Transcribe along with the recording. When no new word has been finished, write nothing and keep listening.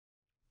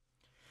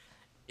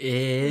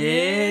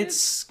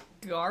It's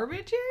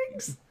garbage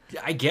eggs?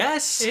 I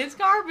guess. It's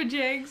garbage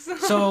eggs.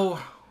 So,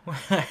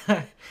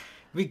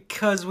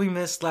 because we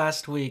missed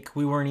last week,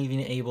 we weren't even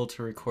able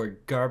to record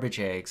garbage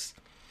eggs.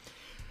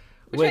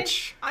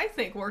 Which I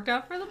think worked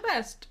out for the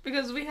best,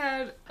 because we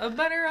had a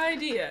better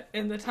idea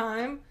in the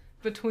time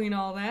between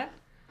all that.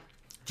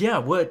 Yeah,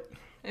 what?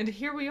 And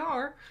here we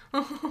are.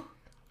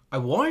 I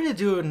wanted to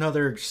do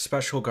another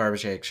special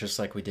garbage eggs just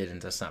like we did in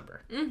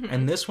December. Mm-hmm.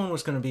 And this one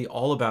was going to be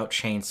all about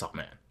Chainsaw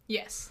Man.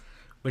 Yes.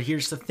 But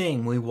here's the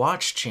thing. We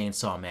watched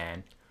Chainsaw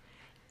Man,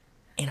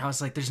 and I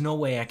was like, there's no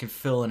way I could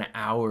fill an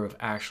hour of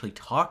actually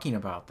talking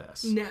about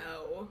this.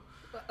 No.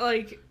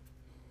 Like,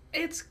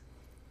 it's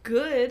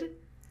good,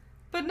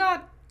 but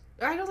not...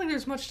 I don't think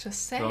there's much to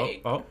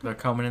say. Oh, they're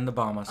coming in to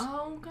bomb us.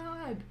 Oh,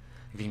 God.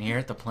 If you can hear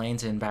it, the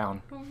plane's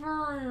inbound.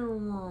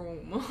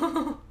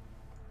 Oh,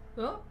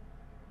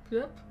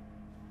 yep.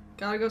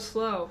 Gotta go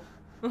slow.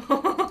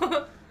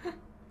 But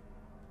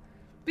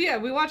yeah,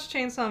 we watched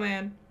Chainsaw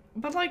Man.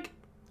 But, like,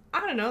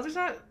 I don't know, there's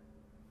not...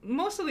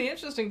 Most of the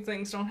interesting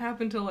things don't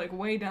happen till, like,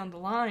 way down the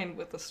line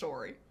with the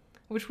story.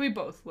 Which we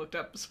both looked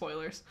up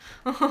spoilers.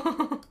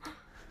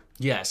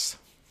 Yes.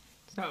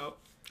 So.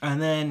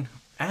 And then,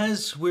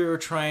 as we were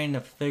trying to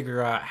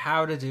figure out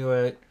how to do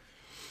it,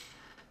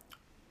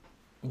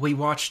 we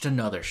watched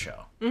another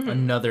show. Mm-hmm.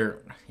 Another,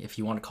 if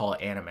you want to call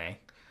it anime,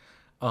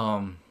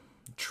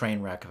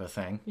 train wreck of a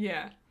thing.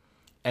 Yeah.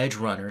 Edge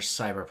Runners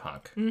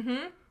Cyberpunk.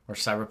 Mm-hmm. Or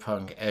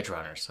Cyberpunk Edge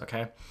Runners,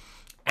 okay?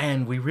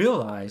 And we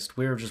realized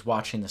we were just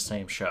watching the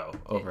same show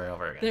over and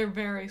over again. They're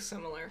very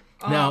similar.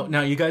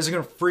 Now you guys are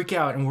going to freak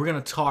out, and we're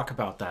going to talk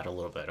about that a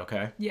little bit,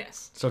 okay?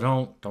 Yes.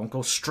 So don't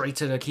go straight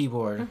to the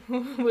keyboard.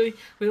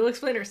 We'll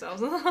explain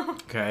ourselves.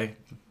 Okay?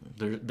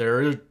 There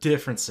are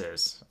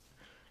differences.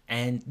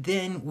 And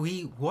then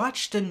we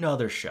watched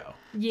another show.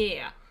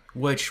 Yeah.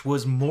 Which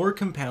was more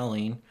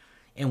compelling,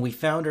 and we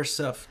found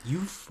ourselves...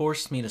 You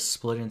forced me to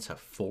split into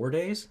 4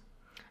 days?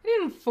 I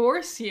didn't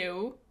force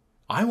you.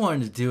 I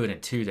wanted to do it in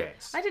 2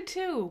 days. I did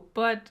too,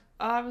 but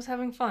I was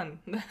having fun.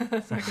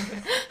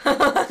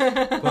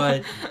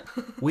 But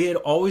we had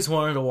always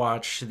wanted to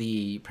watch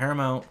the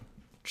Paramount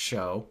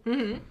show,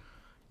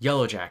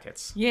 Yellow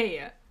Jackets.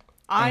 Yeah.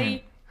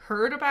 I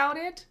heard about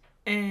it,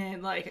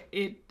 and like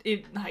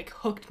it like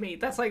hooked me.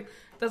 That's like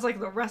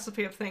the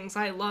recipe of things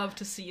I love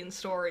to see in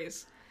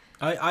stories.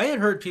 I had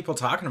heard people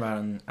talking about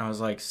it, and I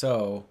was like,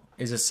 so,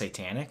 is this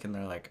satanic? And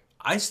they're like,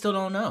 I still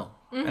don't know.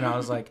 Mm-hmm. And I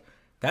was like,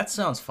 that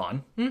sounds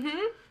fun. Mm-hmm.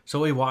 So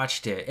we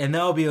watched it, and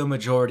that'll be a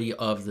majority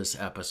of this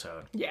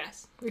episode.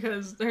 Yes,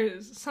 because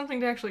there's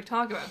something to actually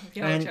talk about with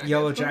Yellow Jackets.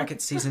 Yellow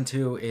Jackets Season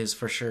 2 is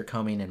for sure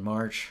coming in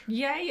March.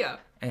 Yeah.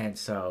 And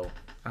so,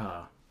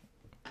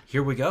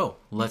 here we go.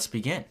 Let's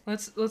begin.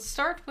 Let's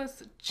start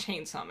with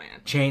Chainsaw Man.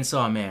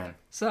 Chainsaw Man.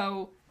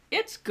 So,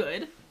 it's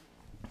good.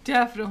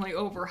 Definitely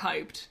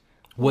overhyped.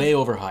 Way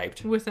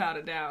overhyped. Without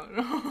a doubt.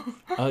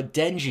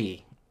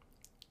 Denji.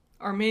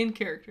 Our main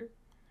character.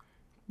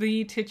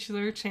 The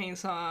titular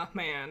Chainsaw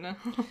Man.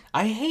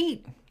 I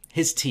hate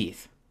his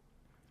teeth.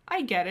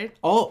 I get it.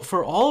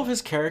 For all of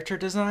his character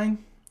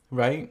design,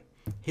 right?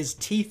 His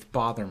teeth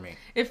bother me.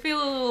 It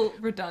feels a little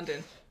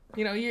redundant.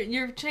 You know,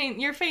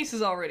 your face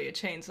is already a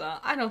chainsaw.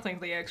 I don't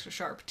think the extra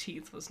sharp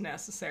teeth was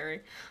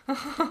necessary.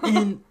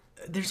 And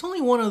there's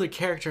only one other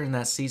character in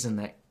that season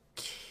that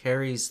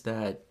carries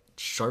that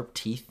sharp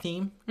teeth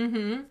theme.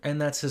 Mm-hmm.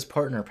 And that's his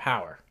partner,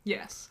 Power.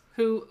 Yes.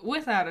 Who,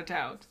 without a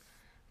doubt,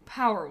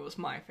 Power was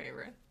my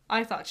favorite.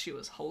 I thought she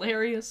was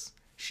hilarious.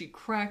 She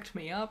cracked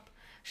me up.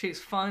 She's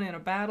fun in a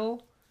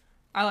battle.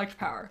 I liked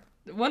Power.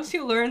 Once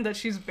you learn that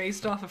she's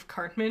based off of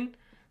Cartman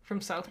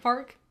from South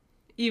Park,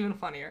 even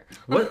funnier.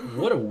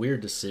 What a weird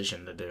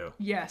decision to do.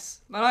 Yes,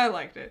 but I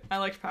liked it. I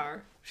liked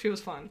Power. She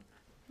was fun.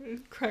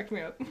 It cracked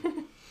me up.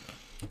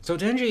 So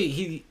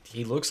Denji,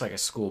 he looks like a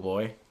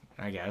schoolboy,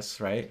 I guess,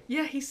 right?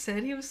 Yeah, he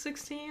said he was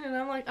 16, and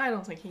I'm like, I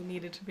don't think he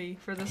needed to be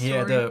for this story. He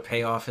had to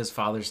pay off his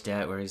father's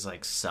debt where he's,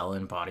 like,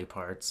 selling body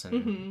parts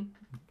and,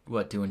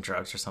 doing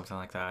drugs or something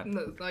like that.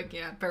 Like,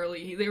 yeah,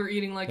 barely. They were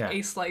eating, like,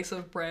 a slice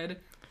of bread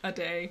a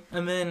day.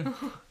 And then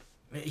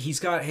he's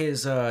got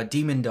his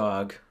demon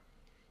dog.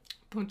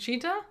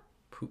 Ponchita?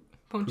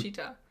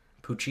 Ponchita.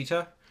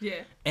 Puchita?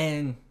 Yeah.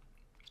 And,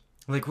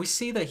 like, we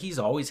see that he's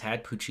always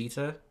had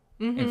Puchita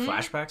in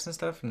flashbacks and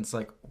stuff, and it's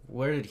like,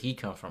 where did he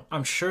come from?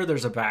 I'm sure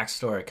there's a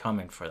backstory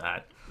coming for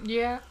that.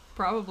 Yeah,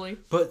 probably.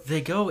 But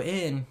they go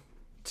in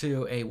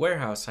to a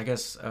warehouse. I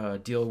guess a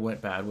deal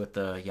went bad with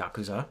the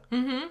Yakuza.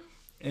 Mm-hmm.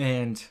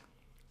 And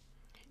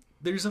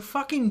there's a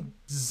fucking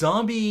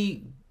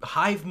zombie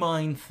hive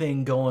mind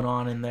thing going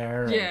on in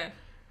there. Yeah.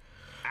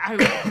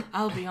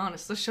 I'll be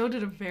honest, the show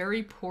did a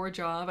very poor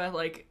job at,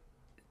 like,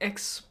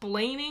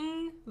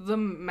 explaining the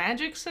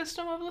magic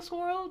system of this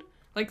world.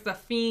 Like, the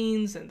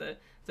fiends and the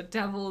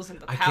devils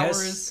and the powers.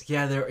 I guess,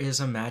 yeah, there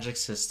is a magic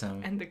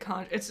system. And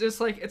it's just,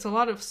 like, it's a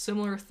lot of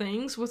similar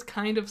things with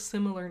kind of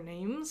similar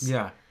names.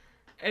 Yeah.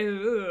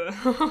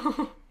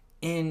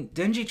 And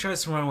Denji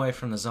tries to run away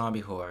from the zombie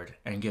horde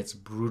and gets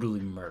brutally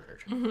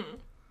murdered. Mm-hmm.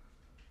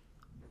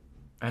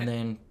 And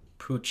then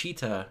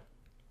Puchita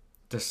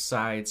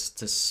decides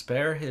to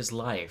spare his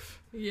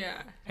life.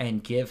 Yeah.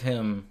 And give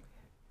him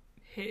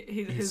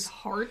his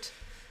heart,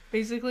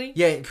 basically.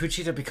 Yeah,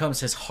 Puchita becomes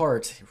his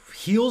heart,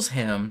 heals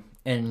him,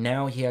 and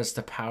now he has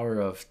the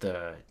power of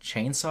the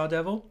chainsaw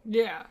devil.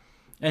 Yeah.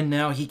 And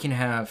now he can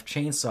have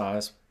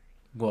chainsaws.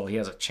 Well, he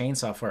has a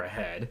chainsaw for a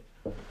head.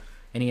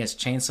 And he has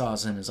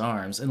chainsaws in his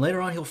arms. And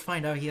later on, he'll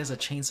find out he has a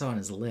chainsaw in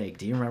his leg.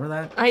 Do you remember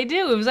that? I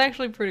do. It was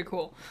actually pretty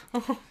cool.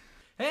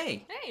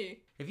 Hey! Hey!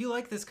 If you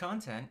like this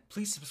content,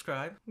 please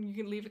subscribe. You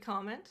can leave a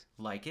comment.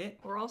 Like it.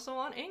 We're also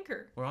on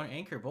Anchor. We're on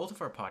Anchor. Both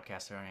of our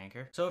podcasts are on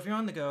Anchor. So if you're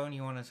on the go and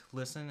you want to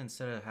listen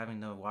instead of having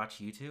to watch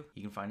YouTube,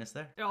 you can find us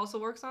there. It also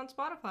works on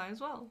Spotify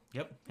as well.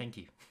 Yep. Thank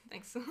you.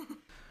 Thanks.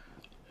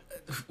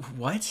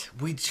 What?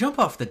 We jump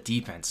off the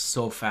deep end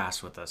so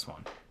fast with this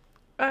one.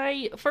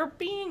 For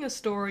being a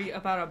story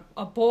about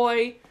a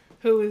boy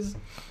who is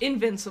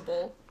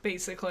invincible,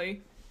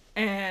 basically,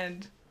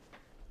 and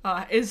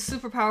is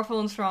super powerful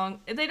and strong,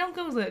 they don't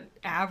go the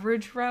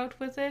average route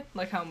with it,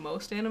 like how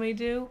most anime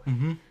do.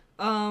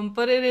 Mm-hmm.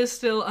 But it is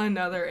still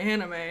another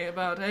anime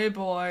about a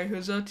boy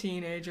who's a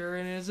teenager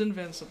and is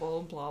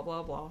invincible, blah,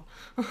 blah, blah.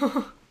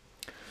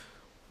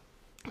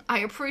 I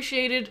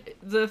appreciated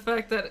the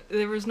fact that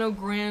there was no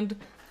grand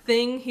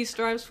thing he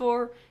strives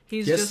for.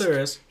 There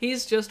is.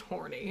 He's just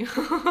horny.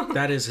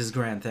 That is his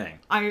grand thing.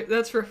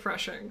 That's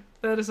refreshing.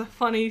 That is a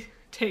funny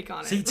take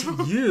on it. See,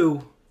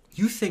 to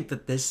you think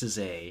that this is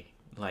a,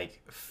 like,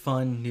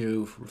 fun,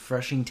 new,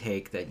 refreshing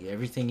take that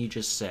everything you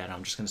just said,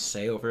 I'm just going to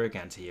say over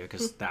again to you,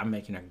 because I'm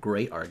making a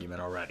great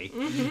argument already.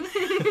 Mm-hmm.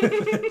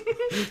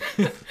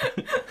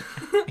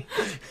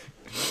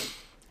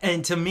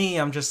 And to me,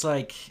 I'm just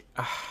like...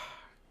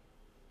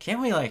 can't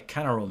we, like,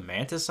 kind of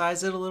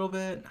romanticize it a little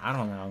bit? I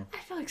don't know. I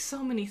feel like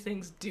so many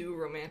things do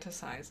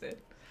romanticize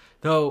it.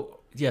 Though,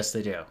 yes,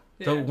 they do.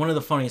 Yeah. Though one of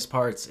the funniest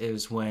parts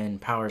is when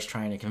Power's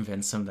trying to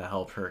convince him to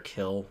help her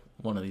kill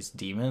one of these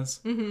demons.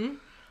 Mm-hmm.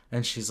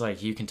 And she's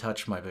like, you can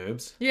touch my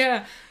boobs.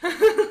 Yeah.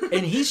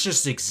 And he's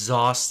just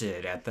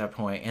exhausted at that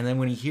point. And then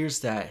when he hears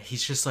that,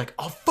 he's just like,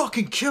 I'll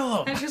fucking kill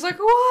him. And she's like,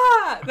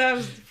 what? That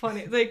was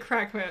funny. They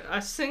cracked me.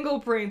 A single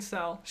brain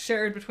cell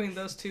shared between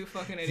those two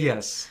fucking idiots.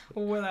 Yes.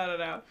 Without a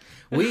doubt.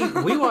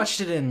 We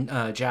watched it in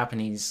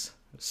Japanese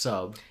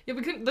sub. Yeah,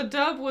 because the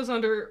dub was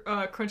under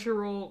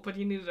Crunchyroll, but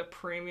you needed a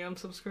premium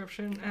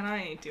subscription, and I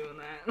ain't doing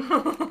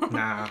that.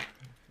 Nah.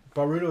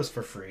 Boruto's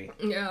for free.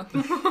 Yeah.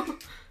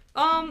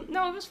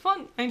 No, it was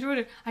fun. I enjoyed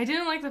it. I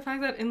didn't like the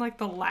fact that in, like,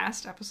 the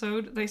last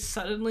episode, they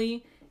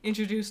suddenly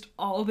introduced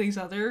all these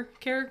other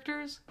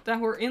characters that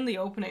were in the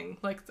opening.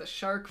 Like, the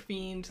Shark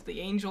Fiend, the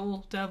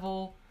Angel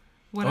Devil,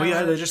 whatever. Oh,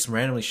 yeah, they just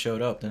randomly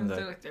showed up, didn't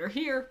they? They're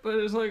here, but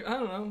it was like, I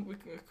don't know, we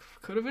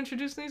could have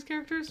introduced these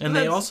characters. And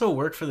they also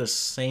work for the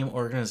same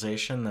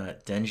organization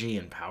that Denji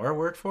and Power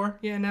work for?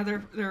 Yeah, now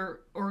their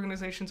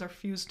organizations are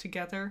fused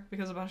together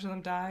because a bunch of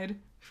them died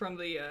from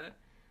the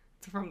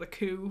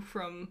coup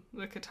from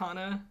the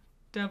Katana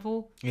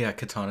Devil. Yeah,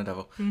 Katana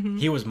Devil. Mm-hmm.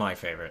 He was my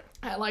favorite.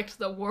 I liked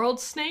the World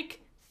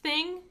Snake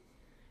thing.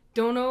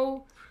 Don't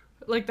know.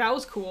 Like, that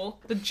was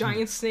cool. The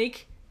giant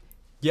snake.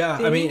 Yeah,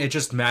 thing. I mean, it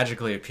just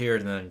magically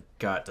appeared and then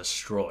got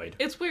destroyed.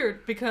 It's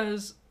weird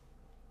because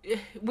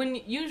when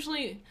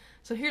usually...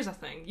 So here's the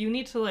thing. You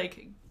need to,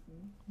 like,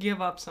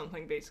 give up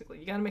something, basically.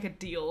 You gotta make a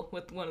deal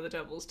with one of the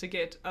devils to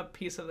get a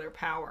piece of their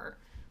power.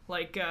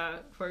 Like,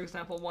 for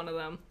example, one of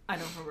them, I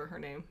don't remember her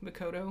name,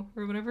 Mikoto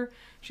or whatever,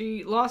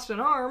 she lost an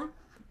arm,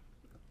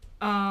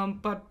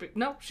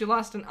 she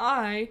lost an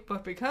eye,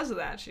 but because of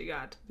that, she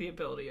got the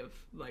ability of,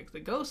 like, the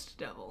ghost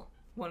devil,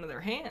 one of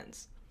their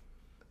hands.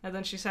 And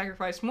then she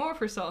sacrificed more of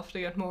herself to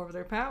get more of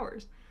their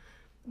powers.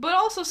 But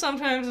also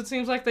sometimes it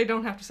seems like they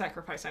don't have to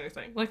sacrifice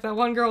anything. Like that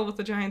one girl with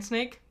the giant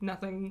snake,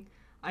 nothing,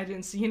 I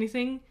didn't see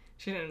anything,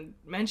 she didn't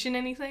mention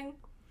anything.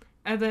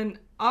 And then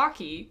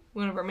Aki,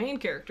 one of our main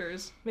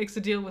characters, makes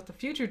a deal with the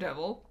future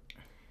devil,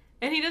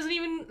 and he doesn't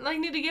even, like,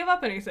 need to give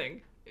up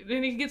anything.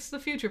 And he gets the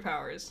future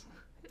powers.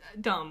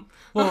 Dumb.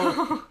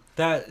 Well,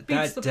 that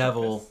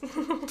devil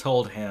purpose.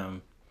 told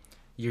him,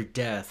 your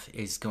death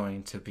is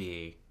going to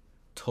be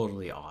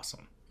totally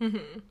awesome.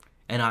 Mm-hmm.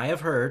 And I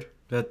have heard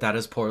that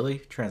is poorly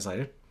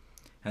translated,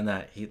 and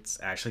that it's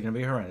actually going to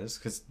be horrendous,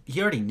 because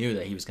he already knew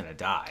that he was going to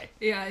die.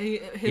 Yeah,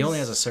 he only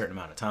has a certain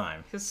amount of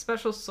time. His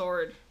special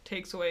sword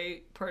takes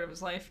away part of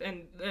his life,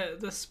 and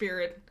the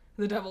spirit,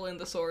 the devil in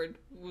the sword,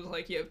 was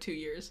like, you have 2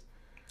 years.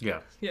 Yeah.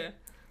 Yeah.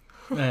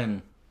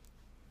 And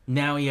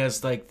now he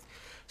has, like,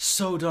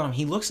 so dumb.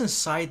 He looks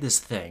inside this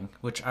thing,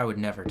 which I would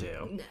never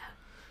do.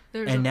 Nah.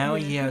 And now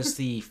he has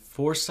the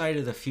foresight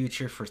of the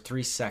future for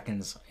 3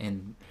 seconds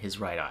in his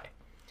right eye.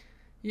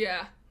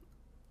 Yeah.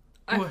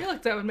 I feel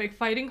like that would make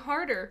fighting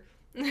harder.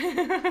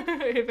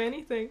 If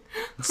anything.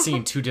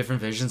 Seeing 2 different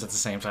visions at the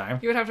same time.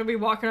 You would have to be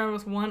walking around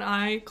with one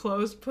eye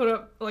closed, put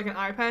up like an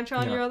eye patch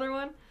on your other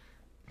one.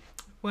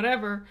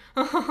 Whatever.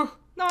 No,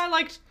 I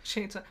liked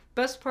Chainsaw.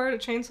 Best part of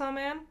Chainsaw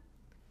Man?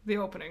 The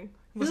opening.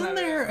 Isn't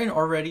there an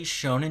already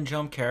Shonen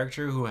Jump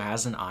character who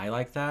has an eye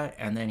like that,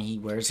 and then he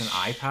wears an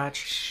eye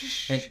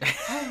patch?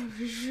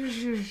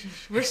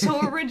 We're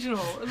so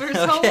original. We're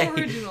so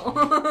original.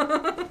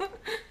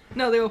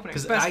 No, the opening.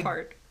 Best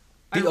part.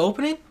 The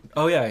opening?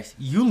 Oh, yeah.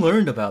 You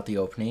learned about the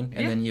opening,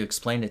 and then you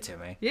explained it to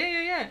me.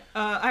 Yeah.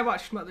 I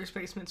watched Mother's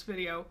Basement's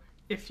video,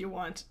 if you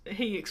want.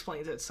 He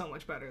explains it so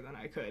much better than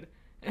I could.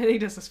 And he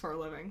does this for a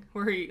living,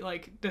 where he,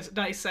 like,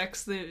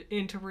 dissects the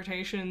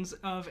interpretations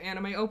of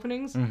anime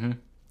openings. Mm-hmm.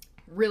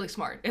 Really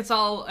smart. It's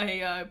all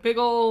a big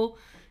ol'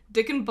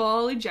 dick and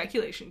ball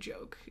ejaculation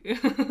joke.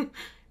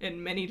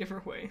 In many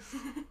different ways.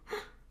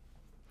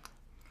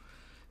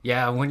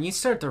 Yeah, when you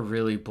start to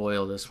really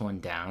boil this one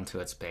down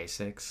to its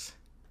basics,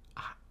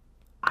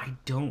 I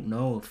don't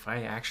know if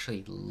I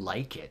actually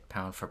like it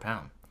pound for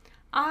pound.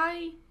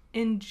 I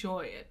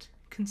enjoy it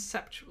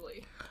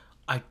conceptually.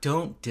 I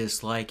don't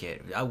dislike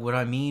it. What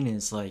I mean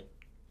is, like,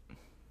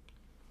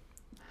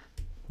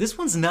 this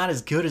one's not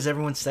as good as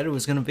everyone said it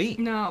was going to be.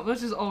 No,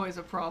 which is always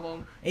a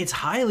problem. It's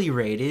highly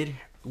rated,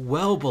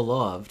 well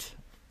beloved.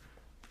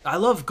 I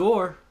love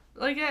gore.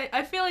 Like,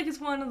 I feel like it's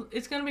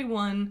going to be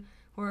one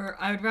where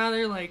I would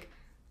rather, like,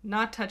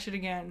 not touch it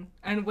again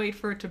and wait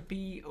for it to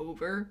be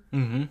over.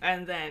 Mm-hmm.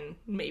 And then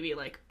maybe,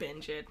 like,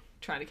 binge it,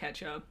 try to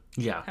catch up.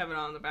 Yeah. Have it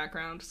on in the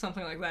background,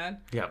 something like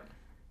that. Yep.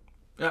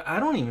 I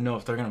don't even know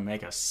if they're going to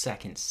make a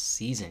second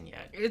season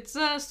yet. It's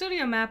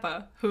Studio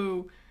Mappa,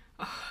 who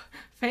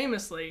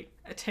famously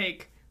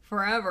take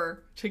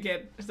forever to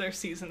get their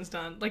seasons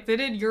done. Like, they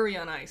did Yuri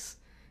on Ice.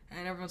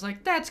 And everyone's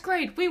like, that's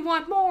great, we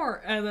want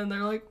more! And then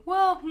they're like,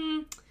 well,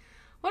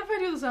 what if I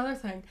do this other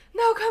thing?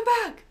 No, come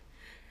back!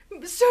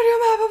 Studio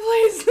Mappa,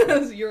 please!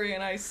 As Yuri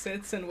on Ice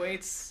sits and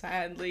waits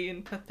sadly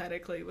and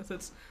pathetically with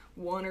its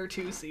 1 or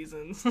 2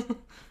 seasons.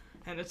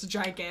 And it's a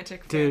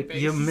gigantic fan base.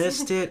 Dude, you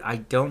missed it. I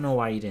don't know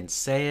why you didn't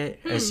say it.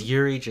 As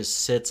Yuri just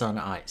sits on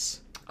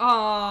ice.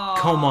 Oh,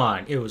 come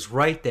on. It was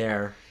right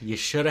there. You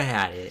should have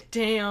had it.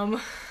 Damn.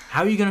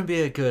 How are you going to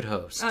be a good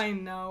host? I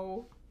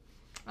know.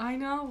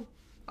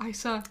 I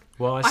suck.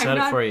 Well, I said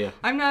it for you.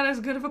 I'm not as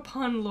good of a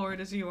pun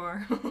lord as you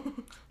are.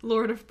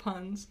 Lord of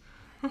puns.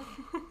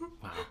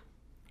 Wow.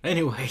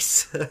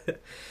 Anyways.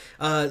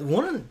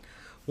 One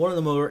of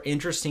the more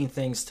interesting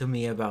things to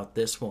me about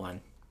this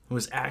one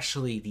was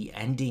actually the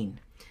ending.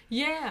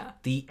 Yeah.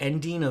 The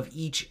ending of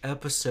each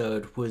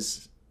episode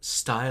was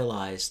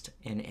stylized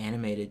and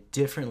animated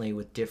differently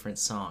with different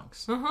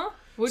songs. Uh-huh.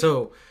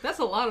 So that's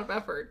a lot of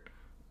effort.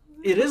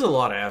 It is a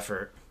lot of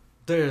effort.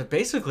 They're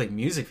basically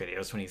music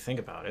videos when you think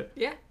about it.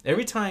 Yeah.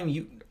 Every time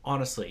you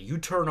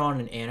turn on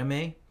an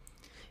anime,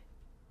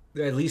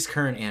 at least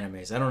current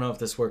animes, I don't know if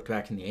this worked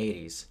back in the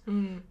 80s,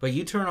 but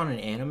you turn on an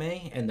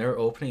anime and their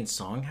opening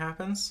song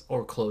happens,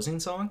 or closing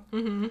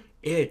song,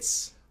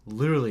 it's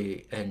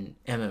literally an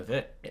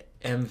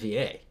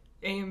MVA.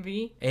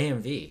 AMV?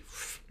 AMV.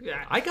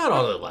 Yeah. I got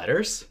all the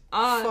letters.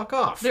 Fuck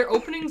off. Their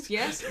openings,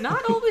 yes.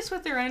 Not always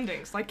with their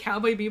endings. Like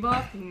Cowboy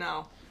Bebop,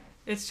 no.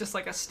 It's just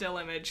like a still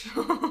image.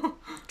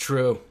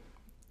 True.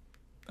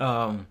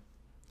 But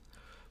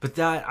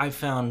that I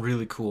found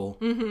really cool.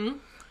 Mm-hmm.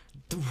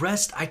 The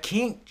rest, I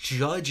can't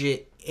judge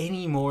it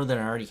any more than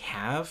I already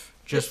have,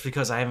 just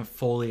because I haven't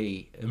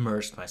fully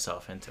immersed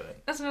myself into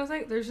it. That's another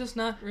thing. There's just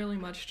not really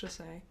much to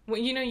say. Well,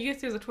 you get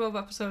through the 12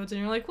 episodes and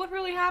you're like, what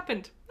really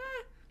happened?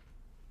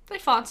 They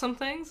fought some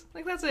things.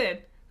 Like, that's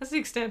it. That's the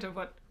extent of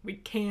what we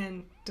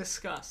can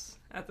discuss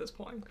at this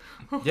point.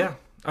 Yeah.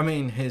 I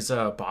mean, his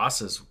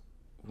boss is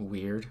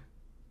weird.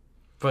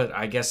 But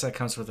I guess that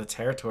comes with the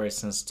territory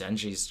since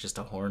Denji's just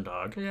a horn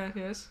dog. Yeah,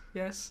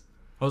 yes.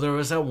 Well, there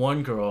was that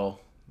one girl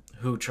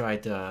who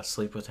tried to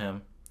sleep with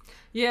him.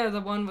 Yeah,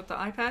 the one with the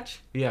eye patch?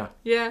 Yeah.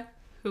 Yeah.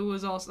 That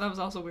was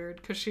also weird,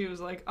 because she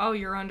was like, oh,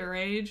 you're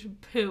underage?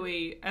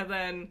 Pooey.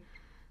 And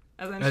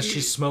then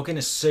she's smoking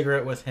a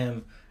cigarette with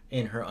him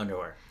in her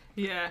underwear.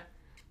 Yeah.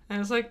 And I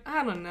was like,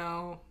 I don't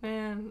know,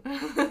 man.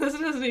 This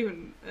doesn't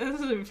even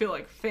feel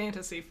like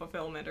fantasy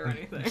fulfillment or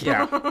anything.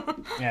 Yeah.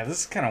 Yeah,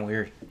 this is kind of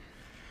weird.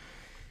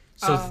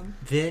 So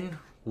then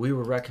we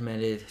were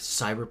recommended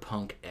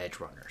Cyberpunk Edge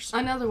Runners.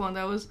 Another one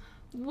that was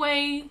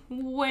way,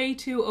 way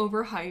too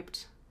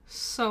overhyped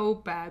so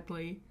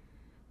badly.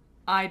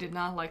 I did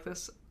not like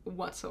this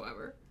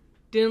whatsoever.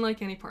 Didn't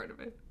like any part of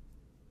it.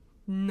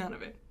 None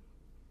of it.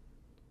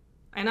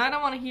 And I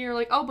don't want to hear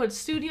like, oh, but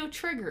Studio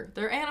Trigger,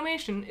 their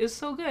animation is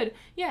so good.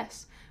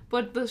 Yes,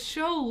 but the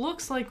show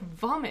looks like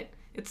vomit.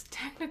 It's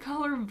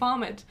Technicolor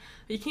vomit.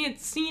 You can't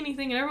see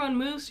anything and everyone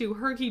moves too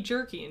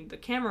herky-jerky and the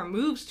camera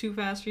moves too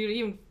fast for you to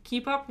even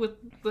keep up with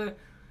the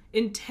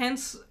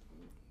intense,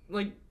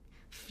 like,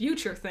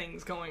 future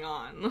things going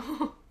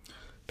on.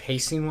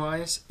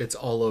 Pacing-wise, it's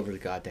all over the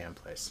goddamn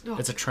place. Oh.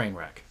 It's a train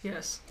wreck.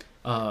 Yes.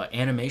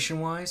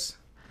 Animation-wise,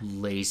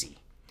 lazy.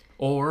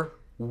 Or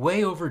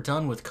way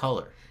overdone with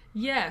color.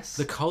 Yes.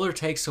 The color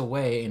takes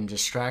away and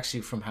distracts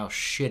you from how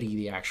shitty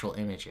the actual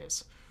image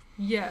is.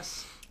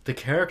 Yes. The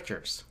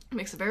characters. It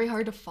makes it very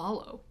hard to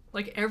follow.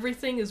 Like,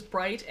 everything is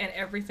bright and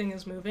everything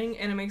is moving,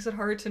 and it makes it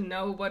hard to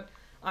know what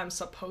I'm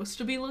supposed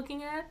to be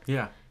looking at.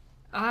 Yeah.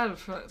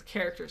 The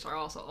characters are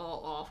also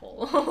all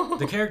awful.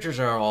 The characters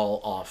are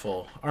all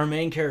awful. Our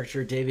main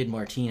character, David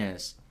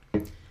Martinez,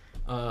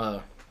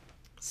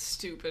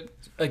 Stupid.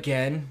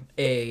 again,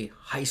 a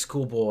high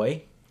school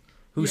boy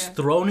who's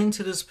thrown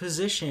into this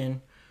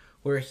position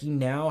where he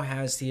now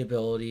has the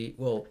ability.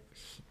 Well,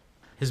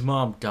 his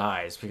mom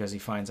dies because he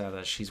finds out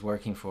that she's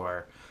working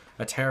for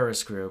a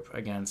terrorist group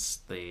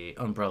against the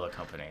umbrella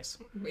companies.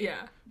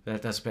 Yeah.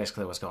 That's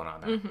basically what's going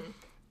on there.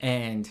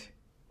 And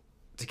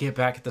to get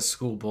back at the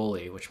school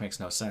bully, which makes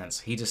no sense,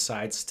 he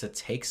decides to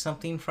take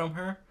something from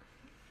her.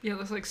 Yeah, it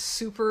looks like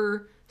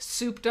super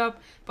souped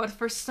up, but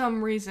for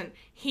some reason,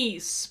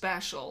 he's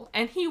special.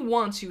 And he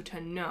wants you to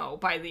know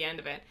by the end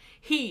of it,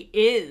 he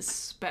is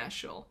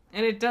special.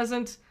 And it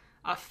doesn't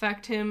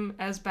affect him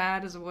as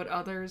bad as it would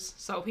others,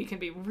 so he can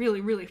be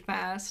really, really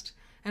fast.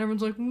 And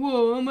everyone's like,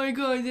 whoa, oh my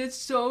god, that's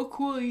so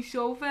cool, he's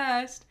so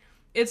fast.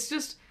 It's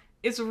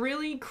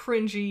really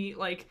cringy,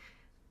 like,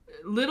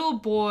 little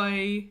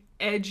boy,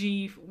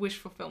 edgy wish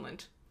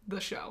fulfillment,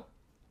 the show.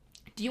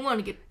 Do you want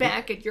to get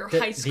back at your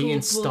high school The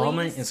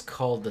installment bullies? is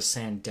called the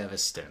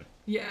Sandevistan.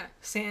 Yeah,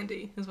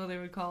 Sandy is what they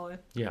would call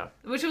it. Yeah.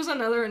 Which was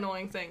another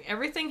annoying thing.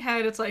 Everything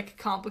had its, like,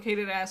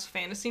 complicated-ass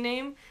fantasy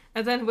name,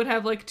 and then would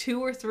have, like,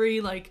 2 or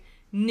 3, like,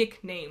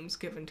 nicknames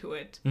given to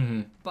it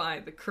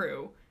by the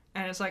crew.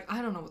 And it's like,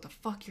 I don't know what the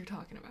fuck you're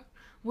talking about.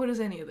 What is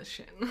any of this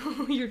shit?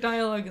 Your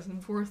dialogue is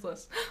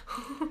worthless.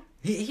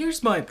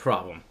 Here's my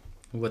problem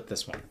with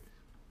this one.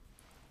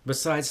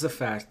 Besides the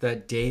fact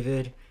that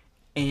David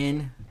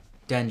and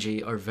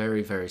Denji are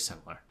very, very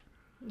similar.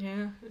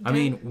 Yeah. I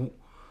mean,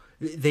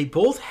 they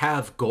both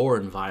have gore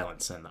and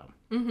violence in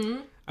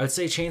them. I would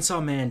say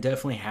Chainsaw Man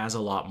definitely has a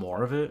lot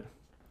more of it.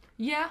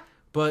 Yeah.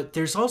 But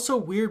there's also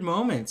weird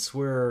moments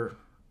where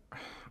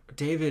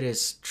David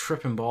is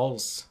tripping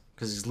balls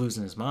because he's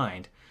losing his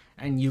mind.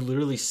 And you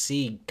literally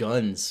see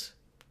gun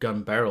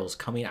barrels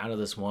coming out of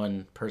this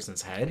one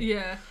person's head.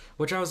 Yeah.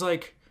 Which I was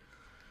like,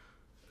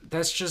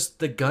 that's just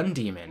the gun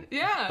demon.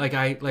 Yeah. Like,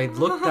 I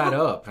looked that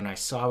up and I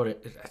saw what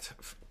it...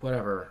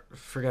 Whatever.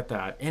 Forget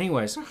that.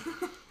 Anyways.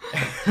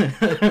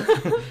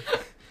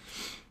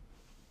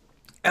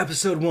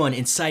 Episode 1,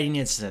 inciting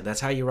incident. That's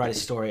how you write a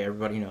story.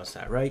 Everybody knows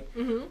that, right?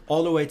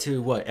 All the way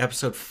to, what,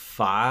 episode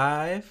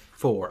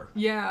 4?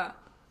 Yeah.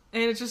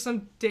 And it's just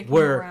some dick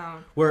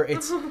around. Where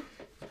it's...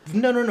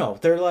 No.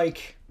 They're,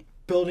 like,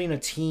 building a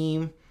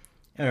team...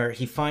 Or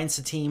he finds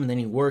the team, and then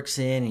he works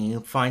in, and he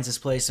finds his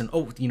place, and,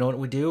 oh, you know what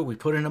we do? We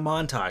put in a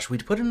montage. We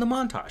put in the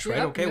montage,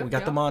 right? Okay, we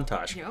got the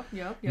montage.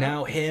 Yep.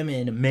 Now him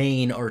and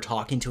Maine are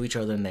talking to each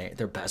other, and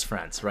they're best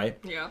friends, right?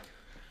 Yeah.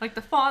 Like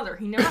the father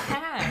he never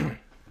had.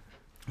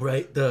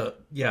 Right? The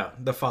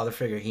father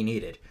figure he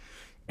needed.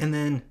 And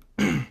then,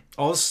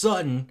 all of a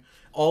sudden,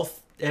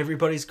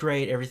 everybody's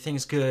great,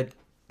 everything's good,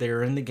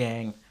 they're in the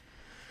gang,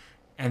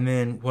 and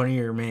then one of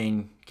your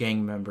main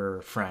gang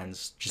member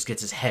friends just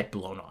gets his head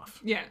blown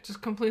off. Yeah,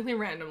 just completely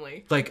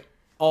randomly. Like,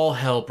 all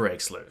hell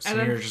breaks loose. And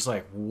then, you're just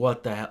like,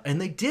 what the hell? And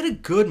they did a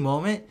good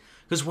moment,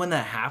 because when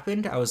that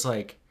happened, I was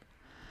like,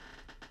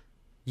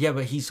 yeah,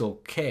 but he's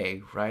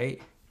okay, right?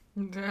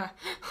 Yeah.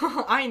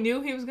 I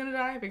knew he was going to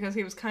die, because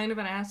he was kind of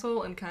an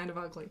asshole and kind of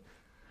ugly.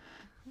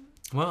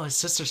 Well, his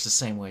sister's the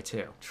same way,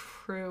 too.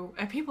 True.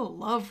 And people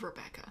love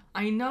Rebecca.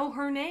 I know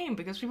her name,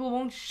 because people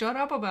won't shut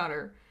up about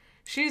her.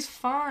 She's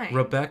fine.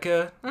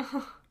 Rebecca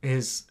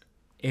is,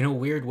 in a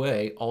weird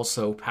way,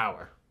 also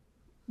power.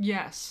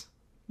 Yes.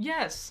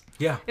 Yeah.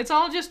 It's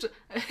all just a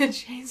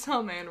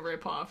Chainsaw Man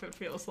ripoff, it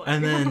feels like.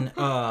 And then,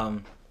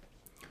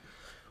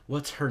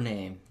 what's her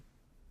name?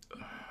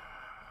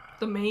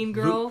 The main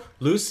girl?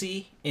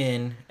 Lucy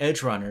in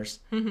Edge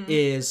Runners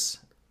is,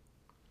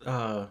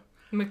 what's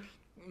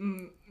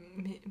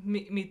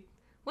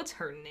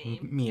her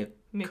name?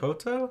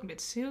 Miyakoto?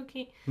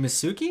 Mitsuki?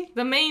 Misuki?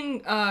 The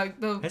main,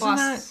 the Isn't boss...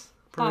 that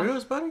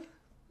Peru's buddy?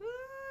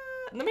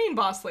 The main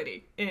boss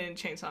lady in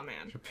Chainsaw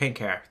Man. Pink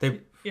hair.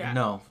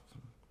 No.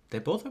 They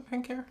both have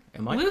pink hair?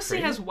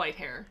 Lucy has white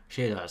hair.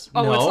 She does.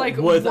 Oh, no, it's like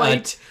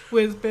white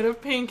with a bit of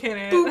pink in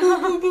it. Boo, boo,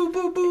 boo, boo,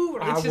 boo, boo.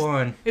 I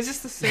won. It's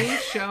just the same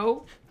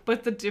show,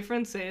 but the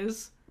difference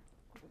is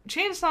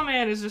Chainsaw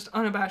Man is just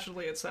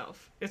unabashedly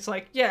itself. It's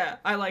like, yeah,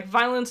 I like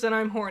violence and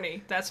I'm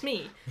horny. That's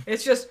me.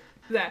 It's just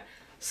that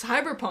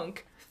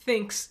Cyberpunk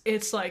thinks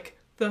it's like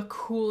the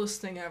coolest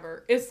thing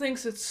ever. It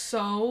thinks it's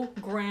so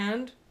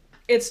grand.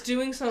 It's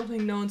doing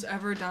something no one's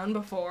ever done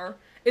before.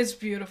 It's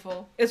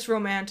beautiful. It's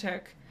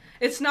romantic.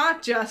 It's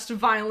not just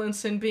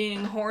violence and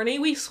being horny,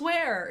 we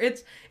swear.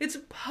 It's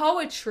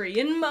poetry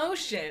in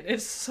motion.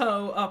 It's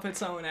so up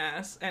its own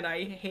ass, and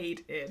I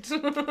hate it.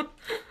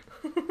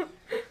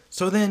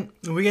 So then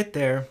we get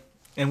there,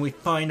 and we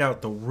find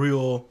out the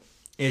real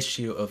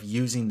issue of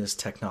using this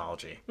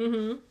technology.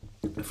 I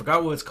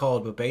forgot what it's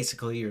called, but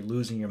basically you're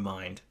losing your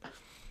mind,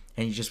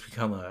 and you just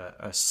become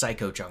a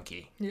psycho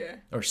junkie. Yeah.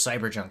 Or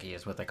cyber junkie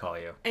is what they call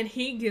you. And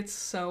he gets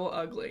so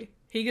ugly.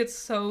 He gets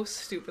so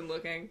stupid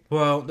looking.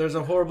 Well, there's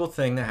a horrible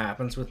thing that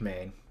happens with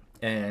Maine,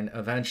 and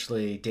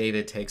eventually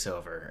David takes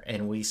over,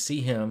 and we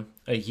see him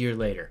a year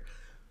later.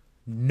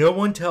 No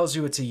one tells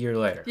you it's a year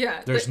later.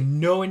 Yeah. There's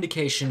no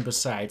indication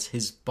besides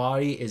his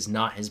body is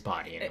not his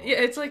body anymore. Yeah,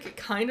 it's like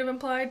kind of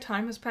implied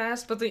time has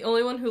passed, but the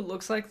only one who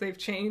looks like they've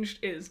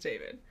changed is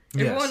David.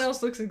 Everyone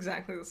else looks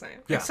exactly the same.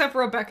 Yeah. Except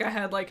Rebecca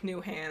had, like,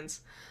 new hands,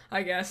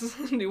 I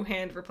guess. New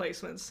hand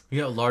replacements.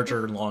 You got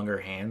larger, longer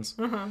hands.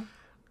 Uh-huh.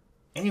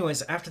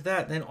 Anyways, after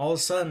that, then all of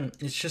a sudden,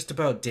 it's just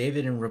about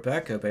David and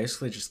Rebecca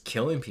basically just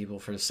killing people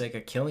for the sake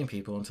of killing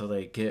people until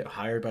they get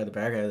hired by the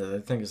bad guy that they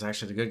think is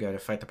actually the good guy to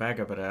fight the bad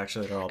guy, but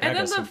actually they're all bad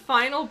guys. And then the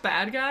final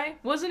bad guy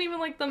wasn't even,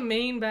 like, the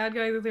main bad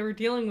guy that they were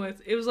dealing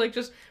with. It was, like,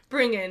 just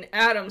bring in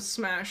Atom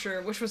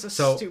Smasher, which was a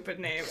stupid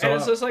name. And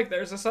it's just like,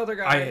 there's this other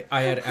guy.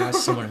 I had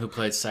asked someone who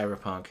played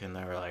Cyberpunk, and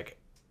they were like,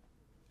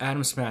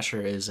 Atom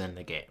Smasher is in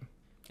the game.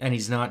 And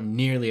he's not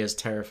nearly as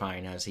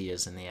terrifying as he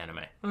is in the anime.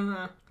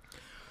 Uh-huh.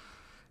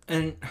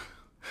 And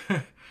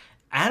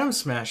Atom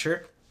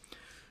Smasher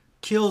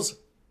kills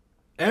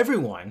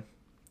everyone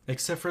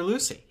except for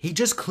Lucy. He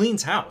just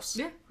cleans house.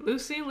 Yeah,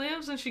 Lucy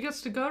lives and she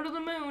gets to go to the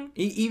moon.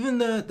 Even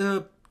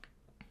the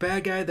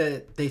bad guy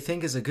that they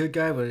think is a good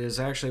guy but is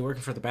actually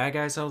working for the bad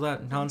guys, all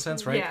that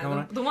nonsense, right?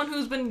 Yeah, the one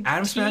who's been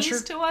Atom Smasher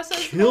to us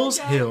as kills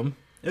him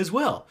as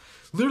well.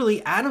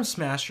 Literally, Atom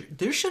Smasher.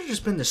 There should have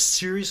just been the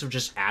series of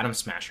just Atom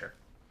Smasher.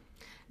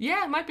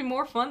 Yeah, it might be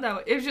more fun that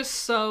way. It was just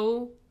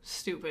so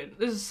stupid.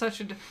 This is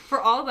such a... For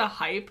all the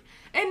hype,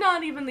 and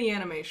not even the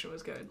animation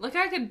was good. Like,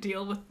 I could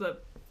deal with the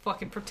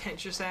fucking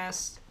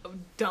pretentious-ass,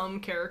 dumb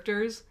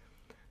characters,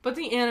 but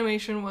the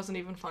animation wasn't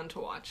even fun to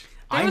watch.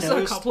 There was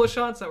a couple of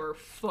shots that were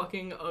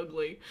fucking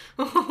ugly.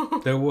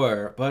 There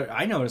were, but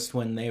I noticed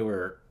when they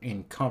were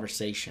in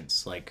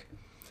conversations, like,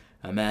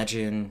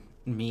 imagine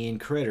me and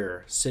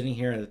Critter sitting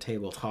here at the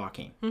table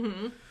talking.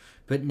 Mm-hmm.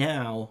 But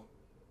now,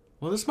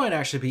 well, this might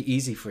actually be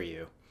easy for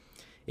you.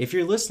 If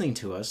you're listening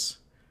to us,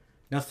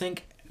 now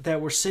think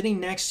that we're sitting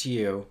next to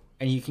you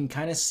and you can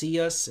kind of see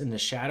us in the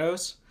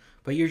shadows,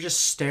 but you're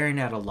just staring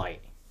at a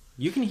light.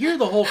 You can hear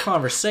the whole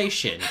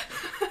conversation,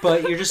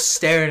 but you're just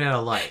staring at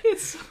a light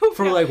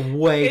for like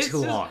way too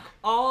long.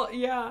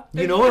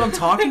 You know what I'm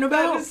talking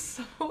about?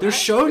 They're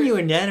showing you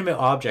inanimate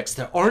objects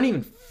that aren't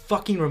even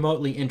fucking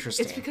remotely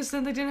interesting. It's because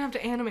then they didn't have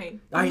to animate.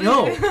 I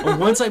know. And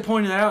once I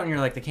pointed it out and you're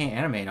like, they can't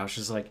animate, I was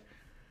just like,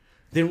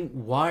 then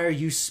why are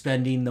you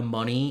spending the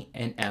money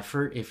and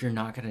effort if you're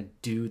not going to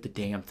do the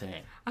damn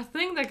thing? A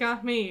thing that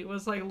got me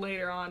was, like,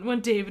 later on, when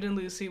David and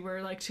Lucy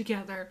were, like,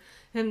 together,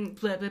 and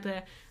blah, blah,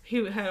 blah.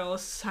 He had all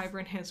his cyber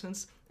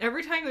enhancements.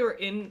 Every time they were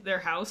in their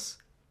house,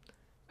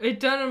 it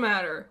doesn't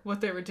matter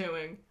what they were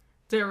doing.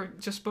 They were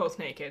just both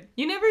naked.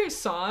 You never even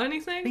saw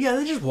anything. Yeah,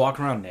 they just walk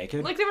around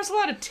naked. Like, there was a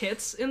lot of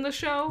tits in the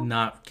show.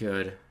 Not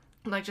good.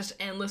 Like, just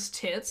endless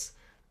tits.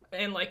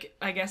 And, like,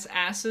 I guess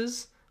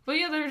asses. But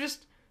yeah, they were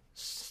just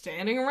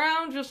standing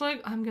around just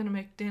like, I'm gonna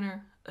make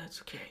dinner.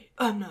 That's okay.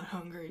 I'm not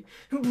hungry.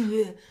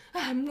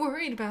 I'm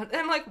worried about it.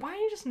 And I'm like, why are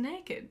you just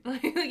naked?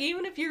 Like,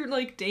 even if you're,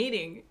 like,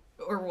 dating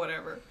or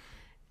whatever,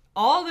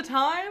 all the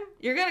time,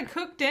 you're gonna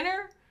cook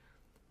dinner?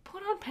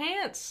 Put on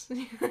pants.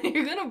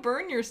 You're gonna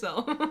burn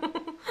yourself.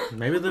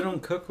 Maybe they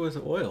don't cook with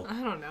oil.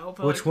 I don't know.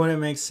 But which wouldn't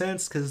make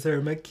sense because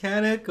they're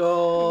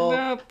mechanical.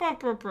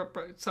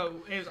 So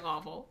it was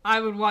awful. I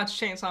would watch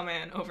Chainsaw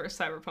Man over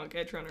Cyberpunk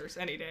Edgerunners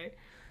any day.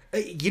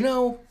 You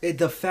know,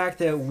 the fact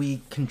that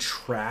we can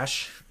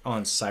trash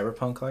on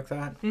Cyberpunk like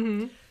that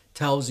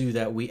tells you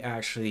that we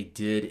actually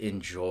did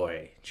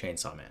enjoy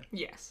Chainsaw Man.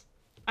 Yes.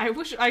 I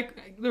wish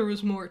there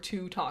was more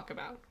to talk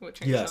about with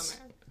Chainsaw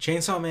Man.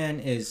 Chainsaw Man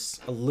is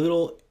a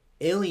little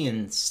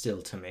alien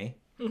still to me.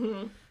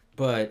 Mm-hmm.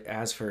 But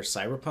as for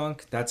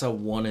Cyberpunk, that's a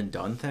one and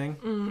done thing.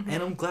 Mm-hmm.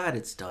 And I'm glad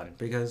it's done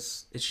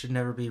because it should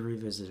never be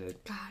revisited.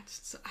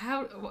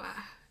 God,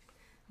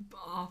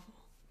 awful.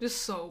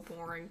 Just so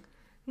boring.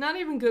 Not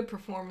even good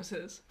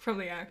performances from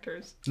the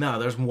actors. No,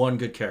 there's one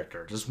good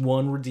character. Just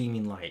one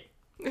redeeming light.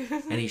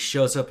 And he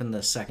shows up in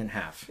the second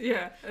half.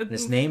 Yeah. And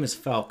his name is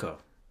Falco.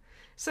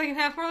 Second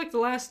half, more like the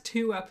last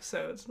 2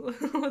 episodes.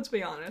 Let's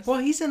be honest. Well,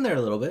 he's in there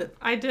a little bit.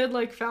 I did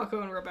like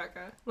Falco and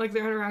Rebecca. Like,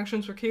 their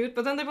interactions were cute,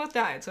 but then they both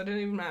died, so it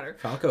didn't even matter.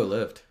 Falco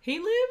lived. He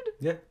lived?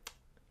 Yeah.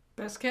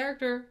 Best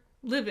character.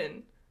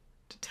 Living.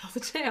 To tell the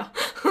tale.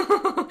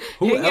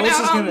 Who else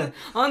is gonna...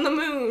 On the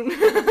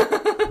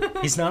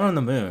moon. He's not on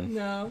the moon.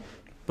 No.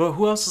 But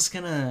who else is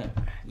gonna,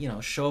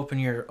 show up in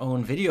your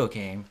own video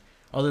game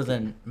other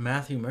than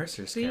Matthew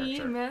Mercer's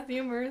character?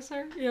 Matthew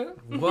Mercer? Yeah.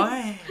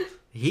 What?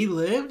 He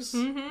lives?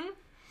 Mm-hmm.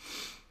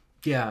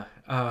 Yeah.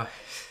 I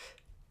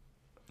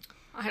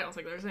don't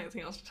think there's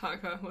anything else to talk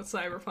about with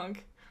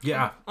Cyberpunk.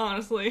 Yeah.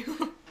 Honestly.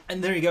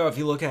 And there you go. If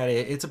you look at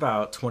it, it's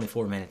about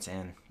 24 minutes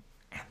in.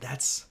 And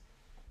that's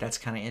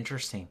kind of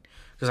interesting.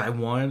 Because I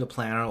wanted to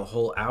plan out a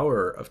whole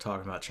hour of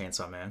talking about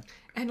Chainsaw Man.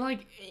 And,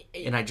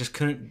 and I just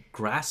couldn't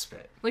grasp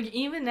it. Like,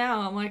 even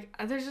now, I'm like,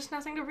 there's just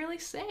nothing to really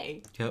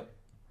say. Yep.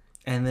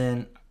 And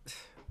then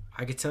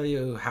I could tell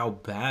you how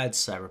bad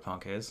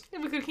Cyberpunk is. Yeah,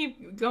 we could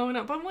keep going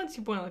up. But once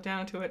you boil it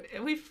down to it,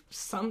 we've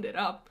summed it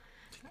up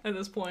at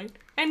this point.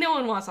 And no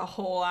one wants a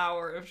whole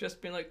hour of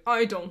just being like,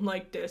 I don't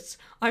like this.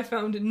 I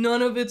found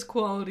none of its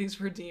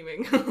qualities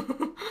redeeming.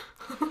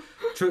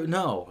 True.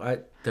 No,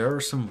 there are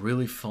some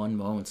really fun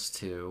moments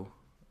too.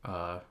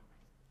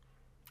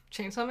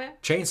 Chainsaw Man?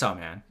 Chainsaw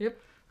Man. Yep.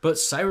 But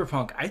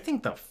Cyberpunk, I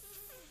think the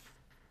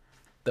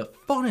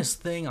funnest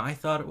thing I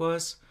thought it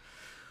was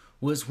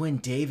when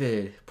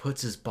David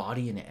puts his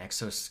body in an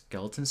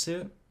exoskeleton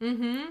suit.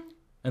 Mm-hmm.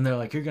 And they're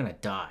like, you're gonna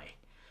die.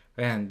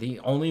 And the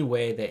only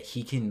way that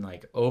he can,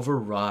 like,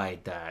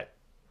 override that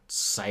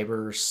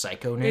cyber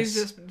psychoness... He's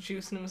just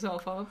juicing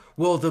himself up.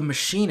 Well, the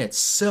machine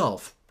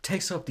itself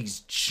takes up these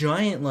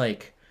giant,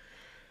 like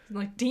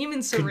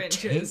demon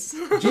syringes.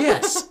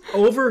 Yes,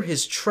 over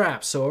his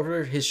trap, so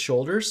over his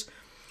shoulders,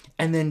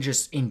 and then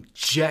just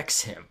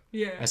injects him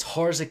as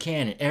hard as it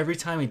can. And every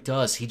time he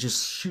does, he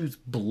just shoots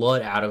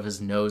blood out of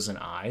his nose and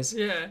eyes.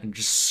 Yeah. And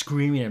just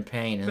screaming in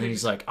pain. And then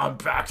he's like, I'm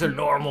back to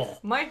normal.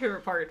 My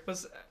favorite part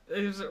was,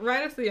 it was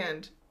right at the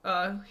end.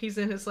 He's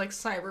in his, like,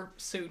 cyber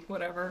suit,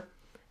 whatever.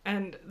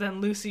 And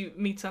then Lucy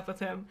meets up with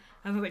him.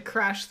 And then they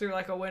crash through,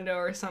 like, a window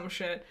or some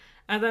shit.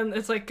 And then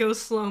it's, like,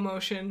 goes slow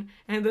motion.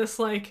 And this,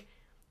 like,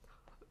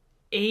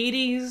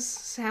 80s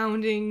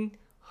sounding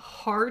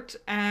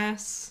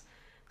heart-ass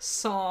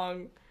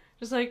song,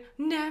 just like,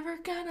 never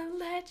gonna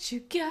let you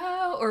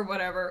go, or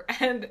whatever,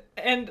 and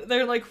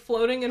they're like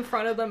floating in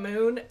front of the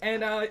moon,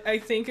 and I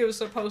think it was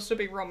supposed to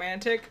be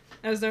romantic,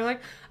 as they're like,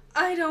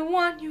 I don't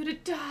want you to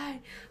die,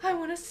 I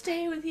want to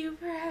stay with you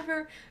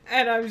forever,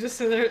 and I'm just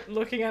sitting there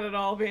looking at it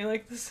all being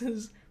like, this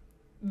is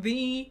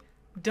the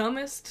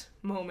dumbest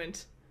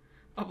moment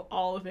of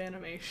all of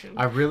animation.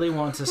 I really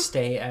want to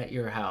stay at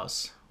your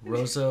house.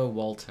 Rosa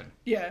Walton.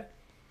 Yeah.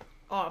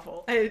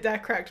 Awful.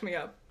 That cracked me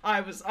up.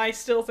 I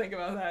still think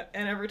about that,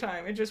 and every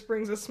time it just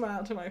brings a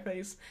smile to my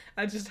face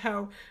at just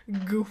how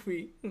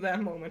goofy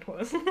that moment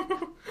was.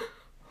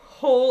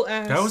 Whole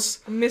ass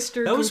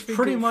Mr. That was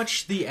pretty Goof.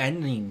 much the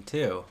ending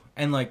too.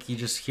 And like you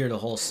just hear the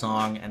whole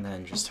song, and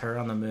then just her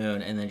on the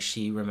moon, and then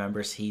she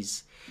remembers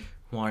he's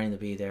wanting to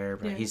be there,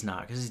 but he's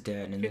not because he's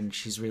dead, and then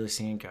she's really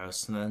seeing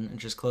ghosts, and then it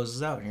just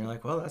closes out, and you're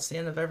like, well, that's the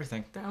end of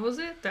everything. That was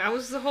it. That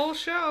was the whole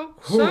show.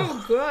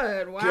 So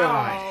good.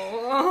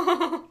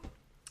 Wow.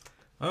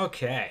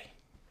 Okay.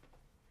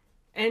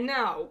 And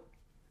now,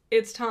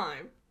 it's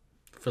time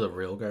for the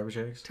real garbage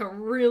eggs to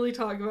really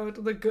talk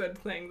about the good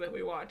thing that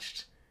we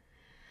watched.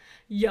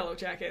 Yellow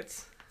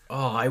Jackets.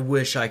 Oh, I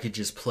wish I could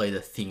just play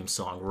the theme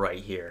song right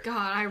here.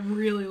 God, I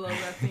really love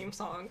that theme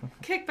song.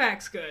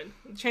 Kickback's good.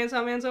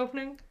 Chainsaw Man's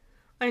opening,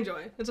 I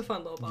enjoy it. It's a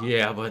fun little bop.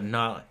 Yeah, but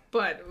not...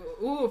 But,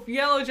 ooh,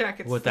 Yellow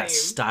Jackets with theme. That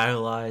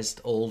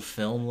stylized old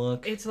film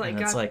look. It's like...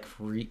 It's like...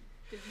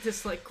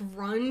 this, like,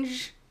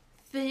 grunge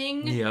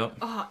thing. Yep.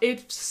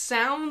 It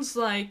sounds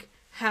like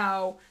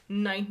how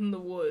Night in the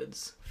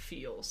Woods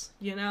feels,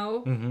 you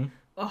know? Mm-hmm.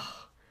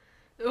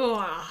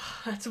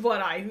 That's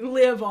what I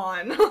live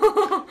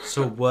on.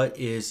 So what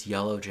is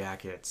Yellow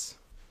Jackets?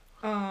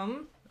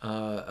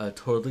 A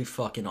totally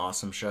fucking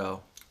awesome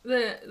show.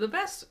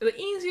 The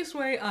easiest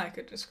way I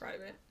could describe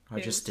it.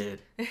 Just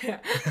did. Yeah.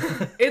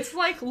 It's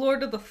like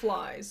Lord of the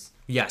Flies.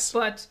 Yes.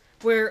 But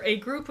where a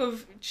group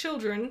of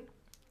children,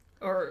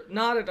 or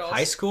not adults.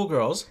 High school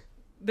girls.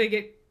 They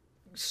get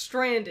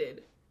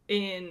stranded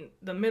in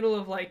the middle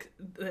of, like,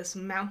 this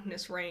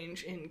mountainous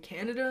range in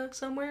Canada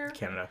somewhere.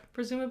 Canada.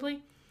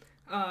 Presumably.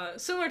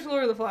 Similar to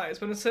Lord of the Flies,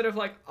 but instead of,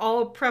 like,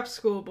 all prep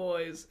school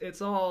boys,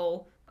 it's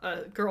all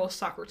a girls'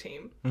 soccer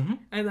team. Mm-hmm.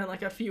 And then,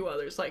 like, a few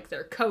others, like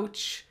their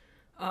coach,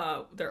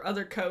 their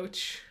other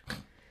coach,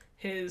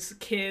 his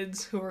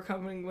kids who are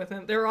coming with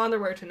him. They're on their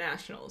way to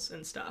nationals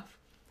and stuff.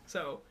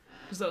 So,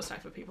 it's those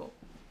type of people.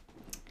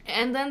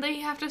 And then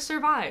they have to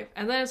survive.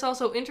 And then it's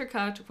also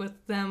intercut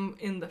with them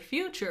in the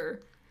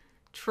future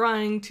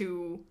trying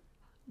to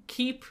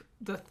keep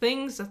the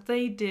things that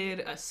they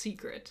did a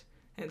secret.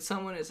 And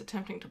someone is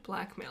attempting to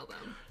blackmail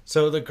them.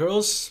 So the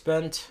girls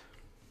spent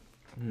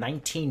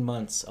 19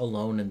 months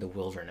alone in the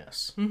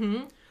wilderness.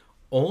 Mm-hmm.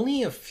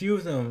 Only a few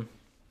of them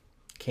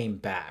came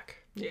back.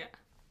 Yeah.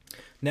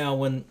 Now,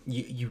 when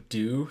you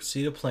do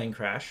see the plane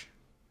crash,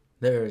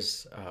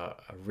 there's a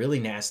really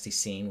nasty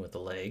scene with the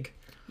leg.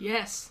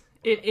 Yes.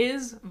 It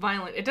is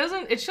violent.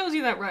 It shows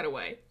you that right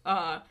away.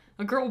 A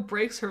girl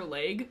breaks her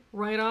leg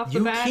right off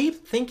the bat. You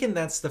keep thinking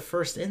that's the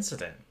first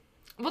incident.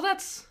 Well,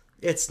 that's...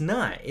 It's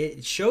not.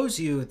 It shows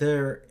you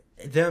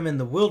them in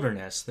the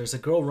wilderness. There's a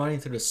girl running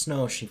through the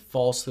snow. She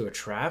falls through a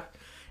trap,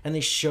 and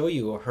they show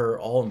you her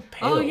all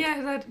impaled. Oh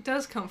yeah, that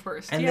does come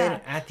first. And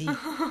then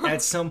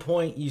at some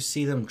point, you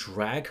see them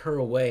drag her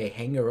away,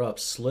 hang her up,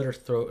 slit her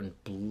throat, and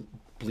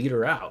bleed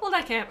her out. Well,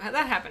 that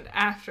happened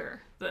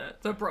after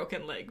the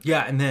broken leg.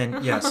 Yeah, and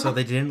then so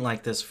they didn't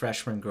like this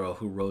freshman girl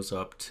who rose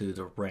up to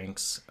the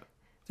ranks.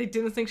 They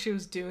didn't think she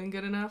was doing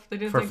good enough. They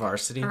didn't for think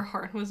varsity. Her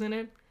heart was in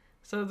it.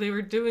 So they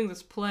were doing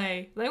this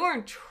play. They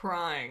weren't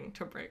trying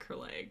to break her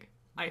leg,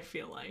 I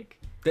feel like.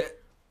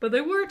 But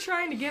they were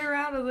trying to get her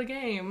out of the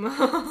game.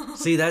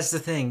 See, that's the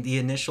thing. The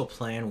initial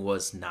plan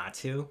was not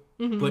to.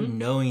 Mm-hmm. But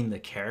knowing the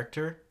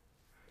character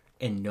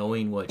and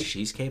knowing what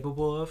she's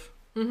capable of,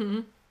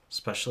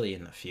 especially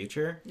in the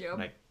future,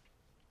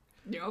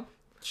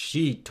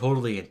 she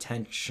totally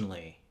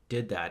intentionally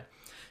did that.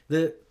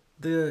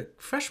 the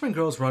freshman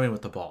girl's running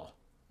with the ball,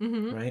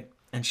 right?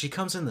 And she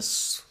comes in to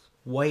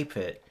swipe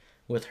it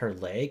with her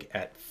leg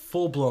at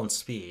full-blown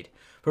speed.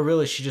 But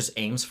really, she just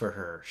aims for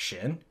her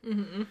shin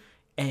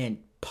and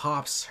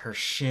pops her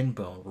shin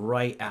bone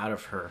right out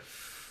of her.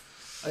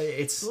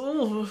 It's...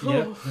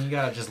 Yep, you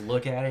gotta just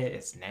look at it.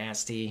 It's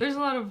nasty. There's a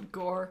lot of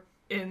gore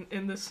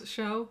in this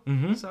show.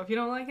 So if you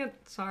don't like it,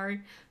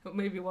 sorry. But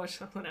maybe watch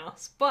something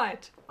else.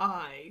 But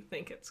I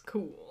think it's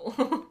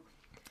cool.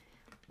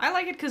 I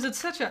like it because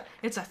it's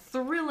a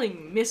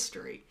thrilling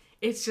mystery.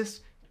 It's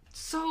just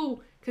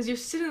so... Because you're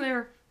sitting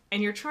there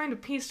and you're trying to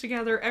piece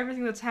together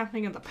everything that's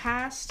happening in the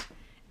past,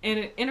 and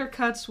it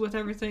intercuts with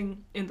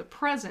everything in the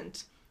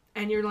present,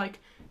 and you're like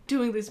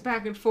doing this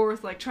back and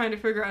forth, like trying to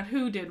figure out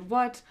who did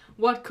what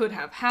could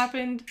have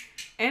happened,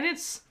 and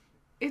it's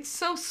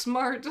so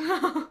smart.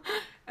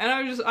 And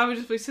I would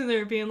just be sitting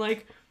there being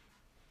like,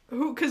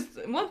 who? Because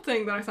one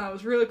thing that I thought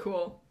was really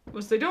cool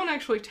was they don't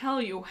actually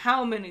tell you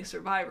how many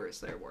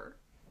survivors there were.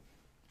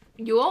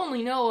 You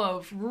only know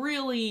of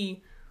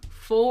really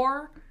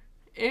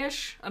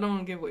 4-ish. I don't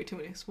want to give away too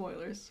many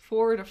spoilers.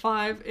 4 to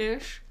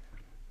 5-ish.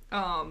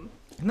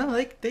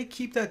 No, they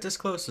keep that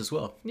disclosed as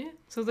well. Yeah,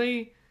 so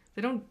they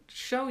don't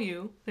show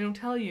you, they don't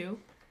tell you,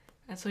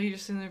 and so you're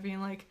just sitting there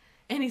being like,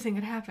 anything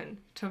could happen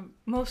to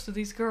most of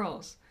these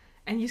girls.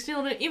 And you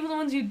still don't, even the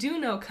ones you do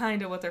know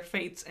kind of what their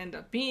fates end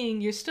up being,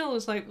 you're still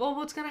just like, well,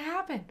 what's gonna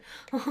happen?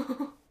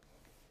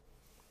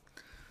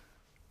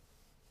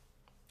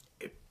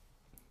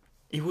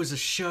 It was a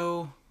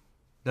show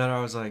that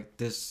I was like,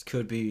 this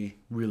could be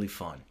really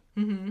fun.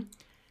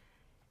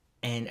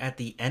 And at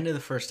the end of the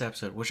first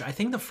episode, which I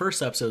think the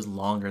first episode is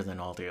longer than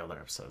all the other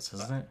episodes,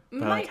 isn't it?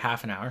 By like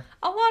half an hour?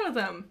 A lot of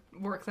them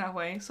work that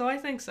way, so I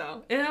think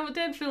so. It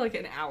did feel like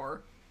an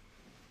hour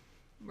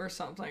or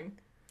something.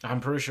 I'm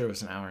pretty sure it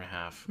was an hour and a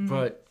half.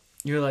 But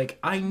you're like,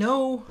 I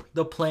know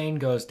the plane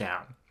goes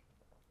down.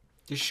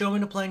 Just show me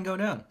the plane go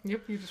down.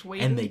 Yep, you're just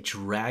waiting. And they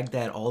drag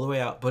that all the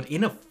way out, but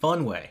in a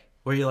fun way.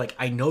 Where you're like,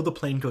 I know the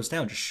plane goes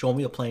down. Just show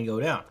me the plane go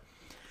down.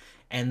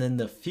 And then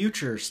the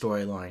future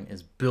storyline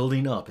is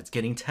building up. It's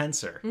getting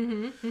tenser.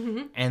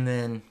 And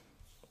then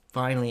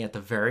finally at the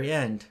very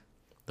end,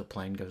 the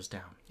plane goes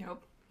down. Yep.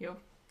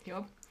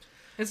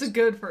 It's a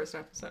good first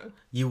episode.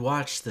 You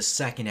watch the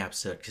second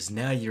episode because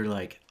now you're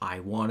like,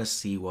 I want to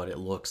see what it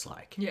looks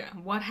like. Yeah,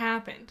 what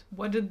happened?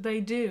 What did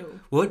they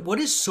do? What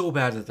is so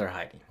bad that they're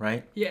hiding,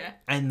 right? Yeah.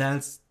 And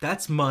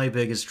that's my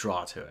biggest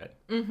draw to it.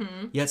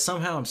 Yet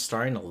somehow I'm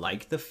starting to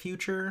like the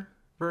future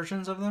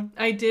versions of them.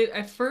 I did.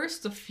 At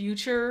first, the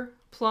future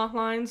plot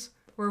lines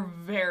were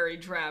very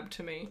drab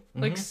to me.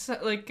 Some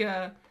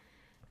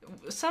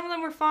of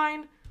them were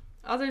fine.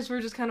 Others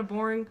were just kind of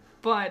boring.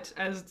 But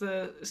as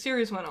the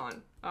series went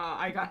on,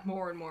 I got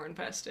more and more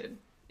invested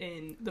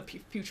in the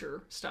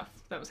future stuff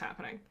that was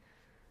happening.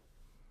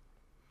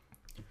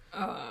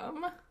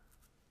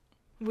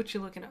 What you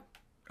looking up?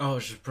 Oh, I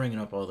was just bringing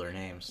up all their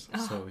names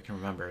so we can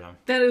remember them.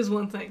 That is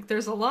one thing.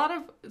 There's a lot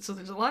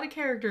of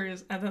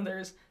characters, and then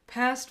there's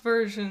past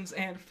versions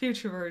and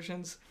future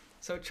versions.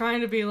 So trying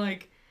to be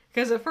like,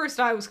 because at first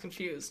I was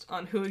confused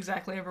on who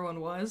exactly everyone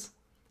was.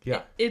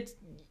 Yeah. It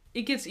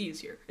gets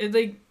easier.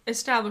 They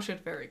establish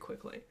it very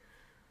quickly.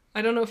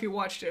 I don't know if you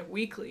watched it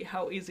weekly,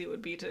 how easy it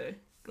would be to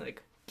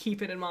like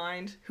keep it in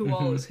mind, who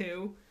all is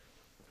who.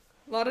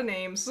 A lot of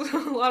names, a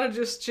lot of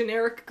just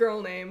generic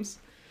girl names.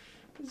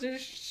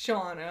 There's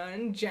Shauna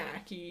and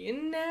Jackie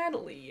and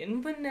Natalie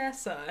and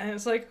Vanessa, and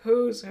it's like,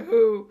 who's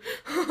who?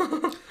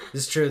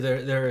 It's true.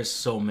 There is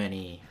so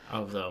many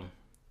of them.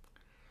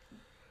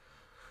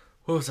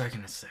 What was I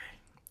gonna say?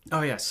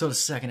 Oh yeah, so the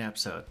second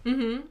episode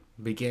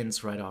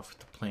begins right off with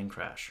the plane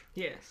crash.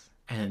 Yes.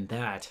 And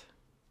that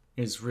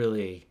is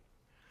really...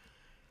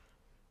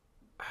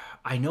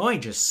 I know I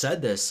just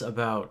said this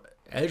about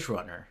Edge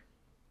Runner,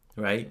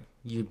 right?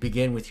 You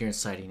begin with your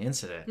inciting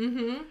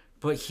incident.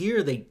 But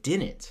here they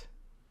didn't.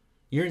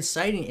 Your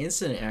inciting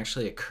incident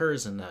actually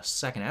occurs in the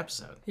second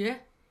episode. Yeah.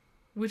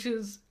 Which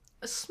is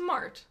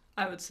smart,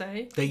 I would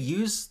say. They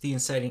use the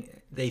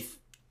inciting...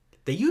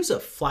 They use a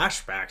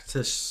flashback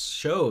to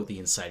show the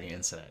inciting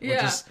incident.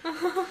 Yeah. Which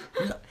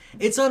is,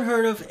 it's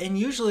unheard of, and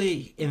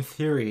usually, in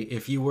theory,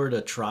 if you were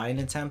to try and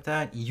attempt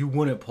that, you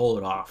wouldn't pull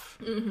it off.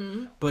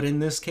 But in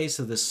this case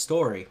of this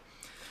story,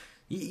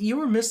 you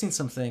were missing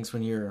some things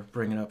when you were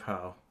bringing up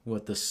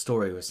what the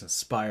story was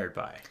inspired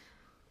by.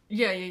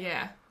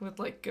 Yeah. With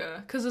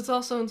because it's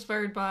also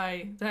inspired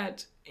by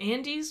that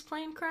Andes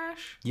plane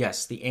crash?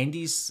 Yes, the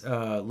Andes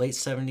late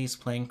 70s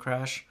plane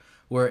crash,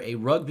 where a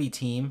rugby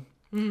team...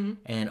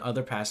 and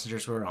other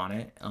passengers were on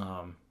it.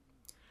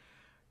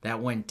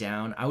 That went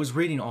down. I was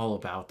reading all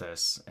about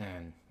this,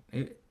 and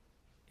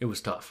it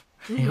was tough.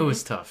 It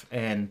was tough.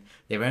 And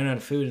they ran out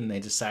of food, and they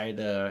decided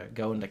to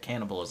go into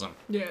cannibalism.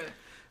 Yeah.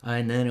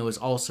 And then it was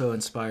also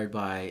inspired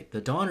by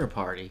the Donner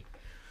Party,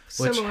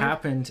 which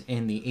happened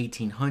in the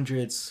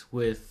 1800s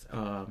with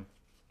a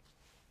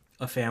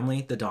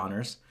family, the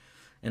Donners,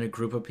 and a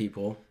group of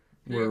people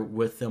were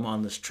with them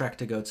on this trek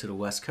to go to the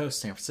West Coast,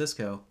 San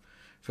Francisco,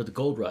 for the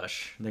gold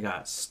rush. They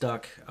got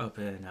stuck up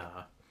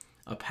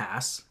a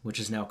pass, which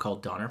is now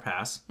called Donner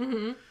Pass.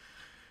 Mm-hmm.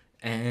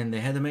 And they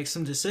had to make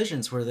some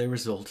decisions where they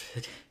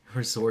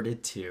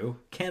resorted to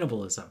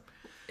cannibalism.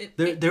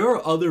 There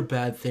are other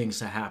bad things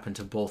that happen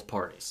to both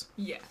parties.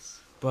 Yes.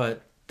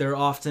 But they're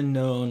often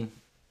known,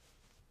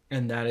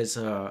 and that is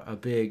a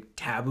big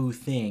taboo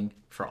thing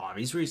for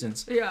obvious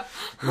reasons. Yeah.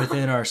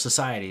 Within our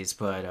societies.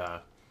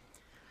 But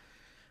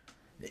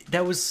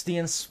that was the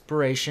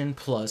inspiration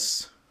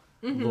plus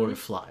Lord of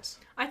Flies.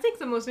 I think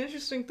the most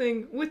interesting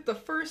thing with the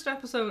first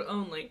episode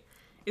only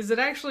is it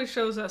actually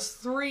shows us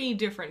 3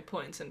 different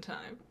points in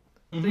time.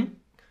 Mm-hmm.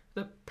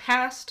 The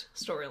past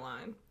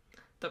storyline,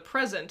 the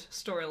present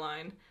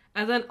storyline,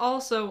 and then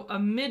also a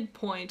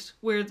midpoint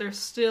where they're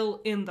still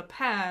in the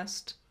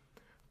past,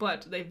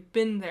 but they've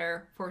been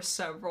there for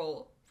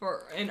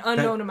an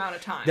unknown amount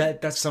of time.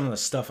 That's some of the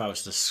stuff I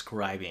was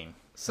describing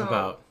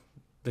about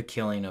the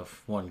killing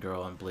of one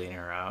girl and bleeding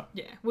her out.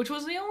 Yeah, which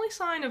was the only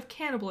sign of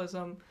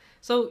cannibalism.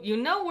 So you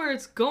know where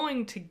it's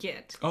going to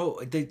get.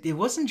 Oh, it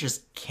wasn't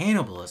just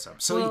cannibalism.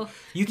 So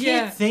you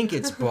can't think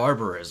it's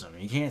barbarism.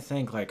 You can't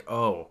think like,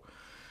 oh,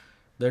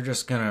 they're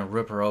just gonna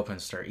rip her open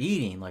and start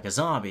eating like a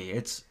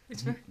zombie.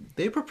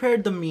 They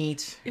prepared the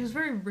meat. It was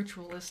very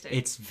ritualistic.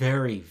 It's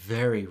very,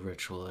 very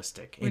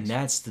ritualistic, and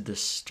that's the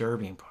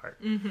disturbing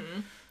part. Mm-hmm.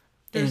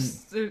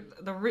 There's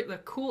the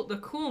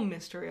cool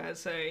mystery, I'd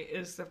say,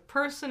 is the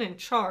person in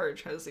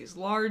charge has these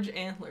large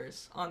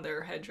antlers on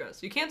their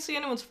headdress. You can't see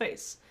anyone's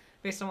face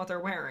based on what they're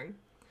wearing,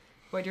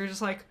 but you're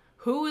just like,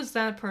 who is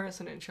that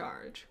person in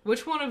charge?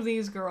 Which one of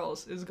these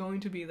girls is going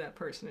to be that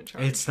person in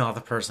charge? It's not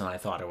the person I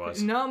thought it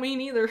was. No, me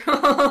neither.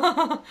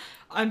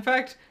 In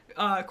fact,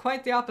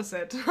 quite the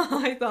opposite.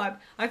 I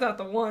thought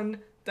the one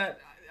that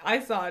I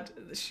thought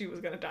she was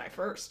gonna die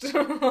first.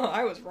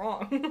 I was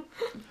wrong.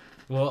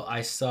 Well,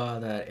 I saw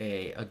that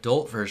a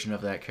adult version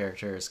of that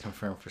character is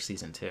confirmed for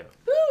season 2.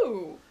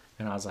 Ooh.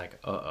 And I was like,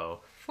 uh-oh.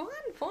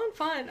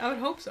 Fun. I would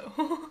hope so.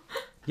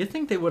 You'd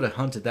think they would have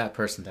hunted that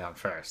person down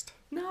first.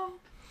 No,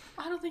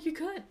 I don't think you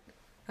could.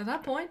 At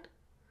that point.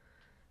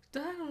 I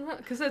don't know.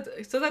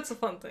 So that's the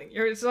fun thing.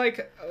 It's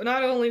like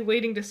not only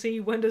waiting to see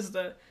when does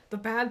the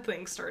bad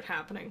things start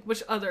happening,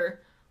 which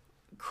other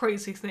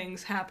crazy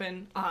things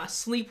happen.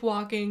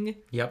 Sleepwalking.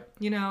 Yep.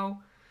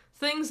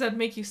 Things that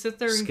make you sit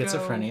there and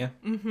schizophrenia.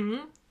 Go... Mm-hmm.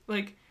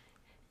 Like,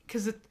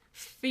 because it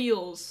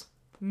feels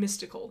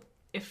mystical.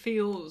 It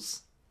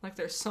feels like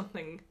there's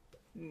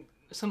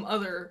some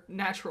other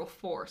natural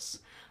force.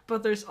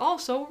 But there's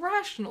also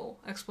rational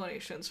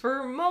explanations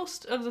for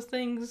most of the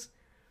things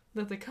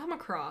that they come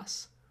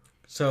across.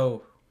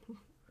 So,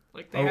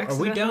 like are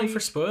we down for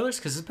spoilers?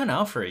 Because it's been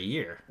out for a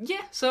year.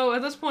 Yeah, so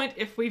at this point,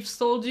 if we've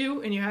sold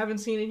you and you haven't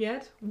seen it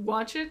yet,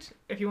 watch it.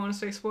 If you want to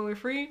stay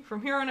spoiler-free,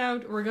 from here on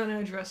out, we're going to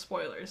address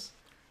spoilers.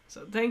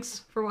 So thanks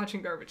for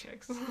watching Garbage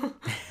Chicks.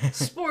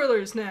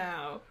 Spoilers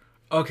now.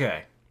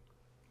 Okay.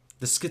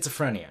 The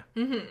schizophrenia.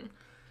 Mm-hmm.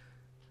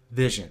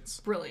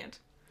 Visions. Brilliant.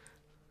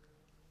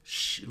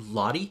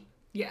 Lottie?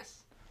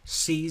 Yes.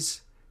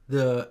 Sees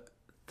the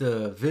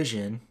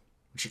vision.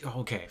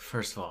 Okay,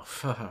 first of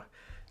all,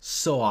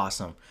 so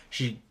awesome.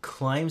 She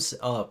climbs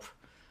up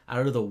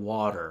out of the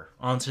water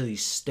onto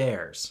these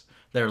stairs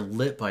that are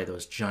lit by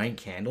those giant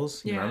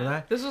candles. You remember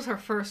that? This was her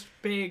first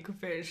big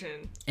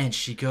vision. And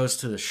she goes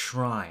to the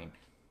shrine.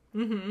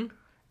 Mm-hmm.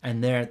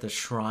 And there at the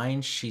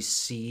shrine, she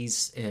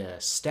sees a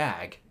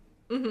stag.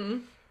 Mm-hmm.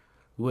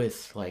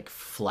 With, like,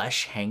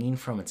 flesh hanging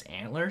from its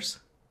antlers.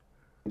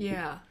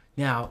 Yeah.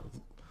 Now,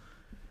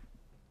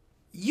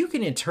 you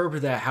can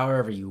interpret that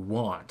however you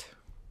want.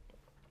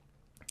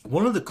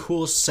 One of the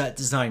coolest set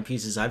design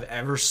pieces I've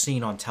ever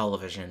seen on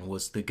television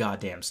was the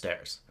goddamn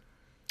stairs.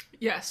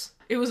 Yes.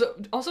 It was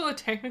also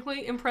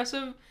technically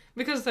impressive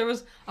because there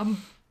was a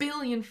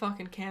billion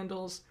fucking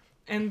candles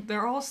and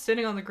they're all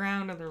sitting on the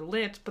ground and they're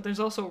lit, but there's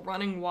also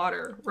running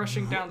water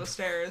rushing down the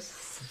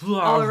stairs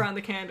all around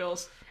the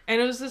candles.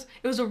 And it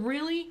was a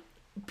really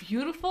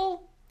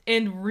beautiful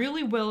and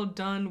really well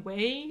done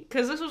way,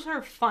 because this was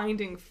her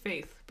finding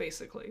faith,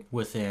 basically.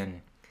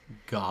 Within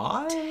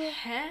God?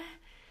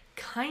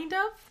 Kind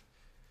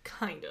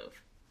of.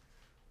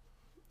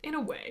 In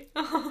a way.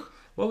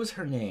 What was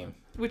her name?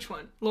 Which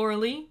one? Laura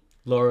Lee?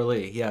 Laura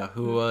Lee, yeah,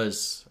 who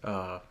was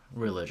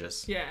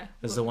religious. Yeah.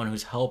 Is the one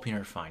who's helping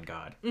her find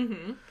God.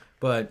 Mm-hmm.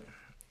 But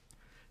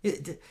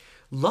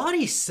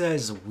Lottie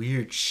says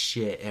weird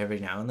shit every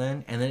now and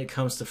then it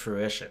comes to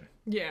fruition.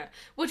 Yeah,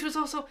 which was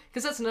also,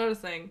 because that's another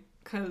thing,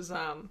 because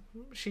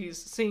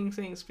she's seeing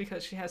things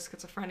because she has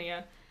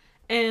schizophrenia,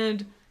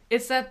 and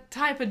it's that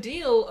type of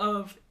deal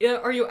of,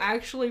 are you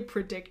actually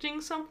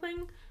predicting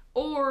something,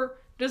 or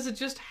does it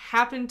just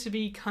happen to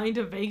be kind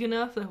of vague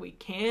enough that we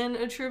can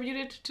attribute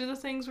it to the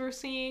things we're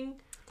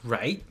seeing?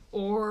 Right.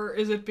 Or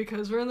is it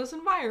because we're in this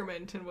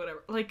environment and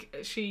whatever? Like,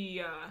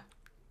 she,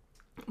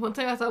 one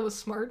thing I thought was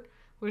smart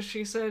was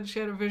she said she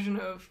had a vision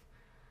of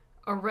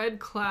a red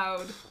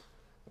cloud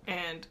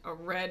and a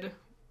red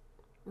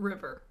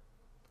river.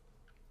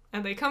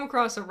 And they come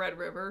across a red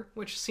river,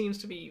 which seems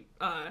to be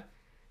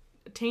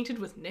tainted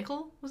with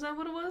nickel. Was that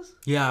what it was?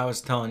 Yeah, I was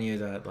telling you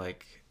that,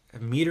 like,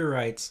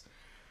 meteorites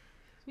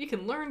you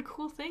can learn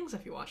cool things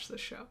if you watch this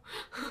show.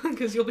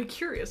 Because you'll be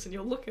curious and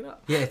you'll look it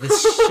up. Yeah,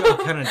 this show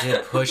kind of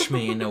did push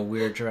me in a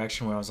weird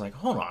direction where I was like,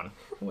 hold on,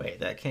 wait,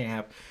 that can't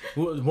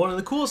happen. One of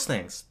the coolest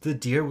things, the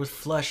deer with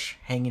flesh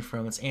hanging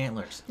from its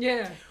antlers.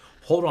 Yeah.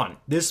 Hold on,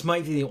 this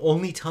might be the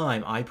only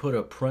time I put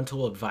a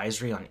parental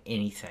advisory on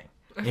anything.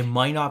 It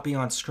might not be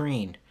on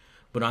screen,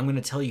 but I'm going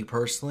to tell you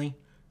personally,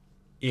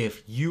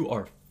 if you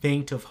are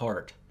faint of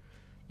heart,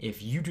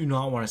 if you do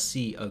not want to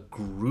see a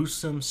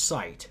gruesome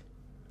sight,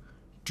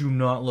 do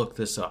not look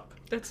this up.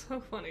 That's so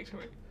funny to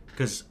me.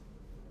 Because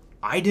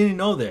I didn't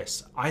know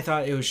this. I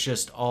thought it was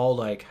just all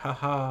like,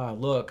 haha,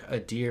 look, a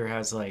deer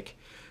has like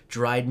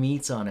dried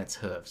meats on its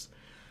hooves.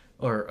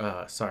 Or,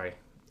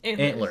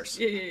 antlers.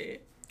 Yeah.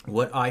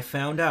 What I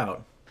found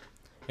out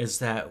is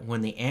that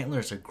when the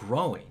antlers are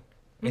growing,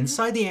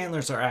 inside the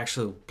antlers are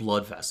actually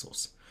blood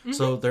vessels. Mm-hmm.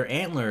 So their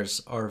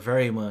antlers are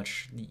very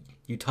much,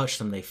 you touch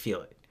them, they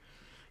feel it,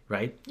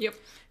 right? Yep.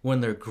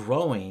 When they're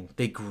growing,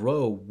 they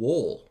grow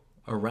wool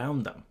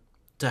around them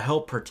to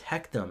help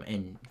protect them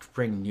and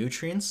bring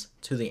nutrients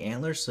to the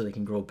antlers so they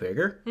can grow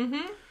bigger.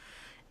 Mm-hmm.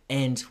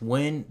 And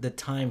when the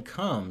time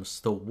comes,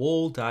 the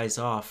wool dies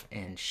off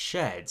and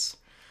sheds.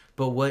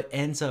 But what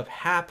ends up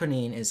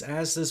happening is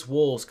as this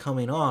wool is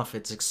coming off,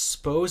 it's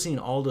exposing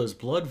all those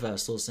blood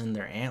vessels in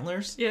their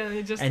antlers. Yeah,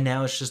 and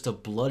now it's just a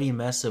bloody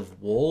mess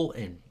of wool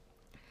and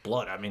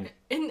blood. I mean...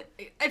 And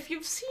if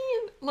you've seen,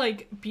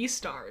 like,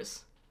 Beastars,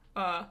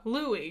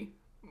 Louis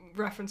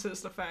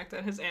references the fact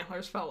that his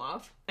antlers fell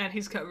off and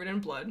he's covered in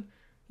blood,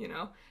 you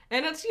know?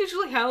 And that's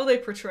usually how they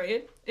portray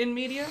it in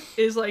media,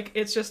 is like,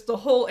 it's just the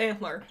whole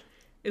antler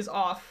is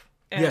off.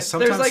 And yeah,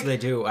 sometimes like, they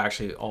do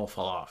actually all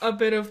fall off. A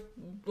bit of,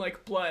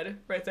 like, blood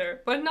right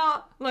there. But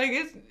not, like,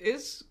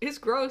 it's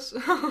gross.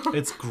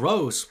 It's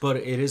gross, but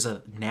it is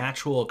a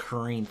natural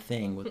occurring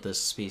thing with this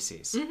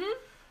species. Mm-hmm.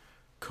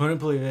 Couldn't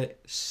believe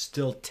it.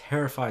 Still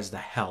terrifies the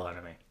hell out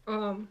of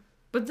me.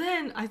 But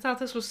then I thought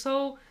this was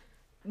so...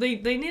 They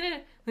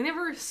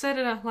never said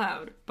it out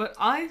loud, but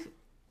I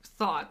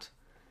thought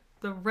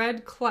the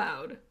red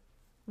cloud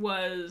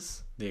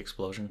was... The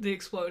explosion? The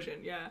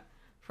explosion, yeah.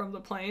 From the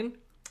plane.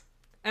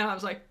 And I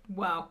was like,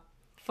 wow,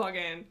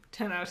 fucking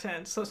 10 out of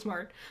 10, so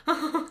smart.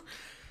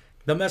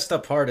 The messed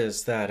up part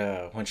is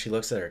that when she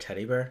looks at her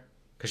teddy bear,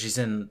 because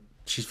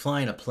she's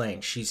flying a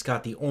plane, she's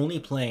got the only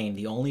plane,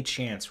 the only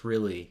chance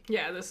really...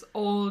 Yeah, this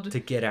old... To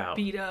get out.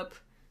 Beat up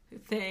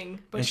thing,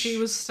 but she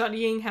was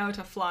studying how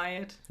to fly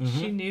it. Mm-hmm.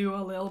 She knew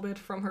a little bit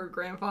from her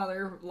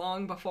grandfather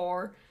long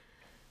before,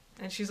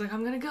 and she's like, we're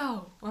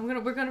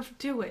gonna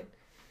do it,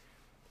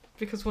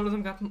 because one of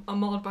them got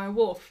mauled by a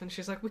wolf, and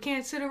she's like, we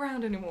can't sit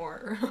around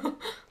anymore.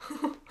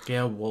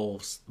 Yeah,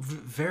 wolves,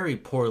 very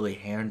poorly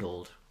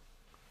handled.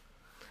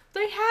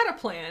 They had a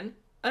plan,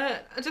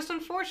 just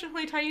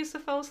unfortunately Thaisa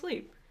fell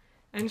asleep,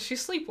 and she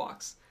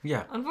sleepwalks.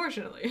 Yeah,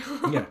 unfortunately.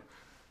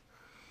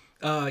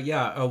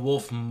 Yeah, a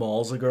wolf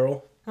mauls a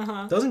girl.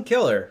 Uh-huh. Doesn't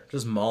kill her,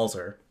 just mauls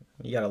her.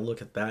 You gotta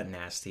look at that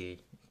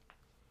nasty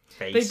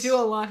face. They do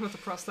a lot with the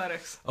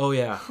prosthetics. Oh,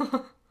 yeah.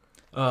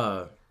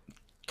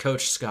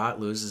 Coach Scott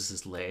loses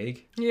his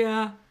leg.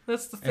 Yeah,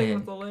 that's the thing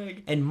with the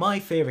leg. And my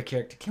favorite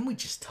character, can we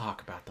just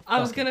talk about the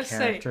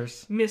characters?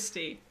 Say,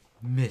 Misty.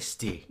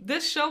 Misty.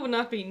 This show would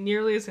not be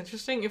nearly as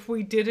interesting if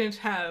we didn't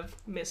have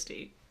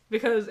Misty.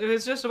 Because if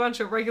it's just a bunch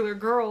of regular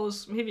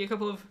girls, maybe a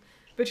couple of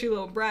bitchy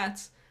little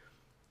brats...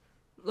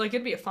 Like,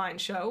 it'd be a fine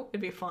show. It'd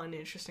be a fun,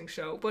 interesting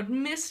show. But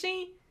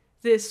Misty,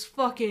 this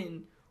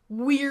fucking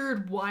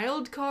weird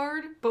wild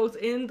card, both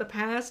in the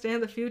past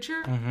and the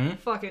future,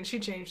 fucking, she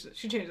changed it.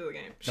 She changed the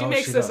game. She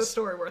makes this a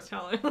story worth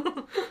telling.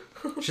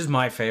 She's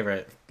my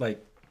favorite.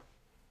 Like,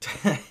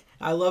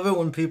 I love it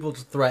when people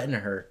threaten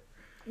her.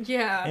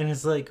 Yeah. And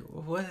it's like,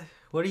 what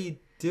are you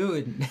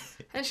doing?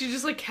 And she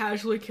just, like,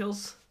 casually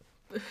kills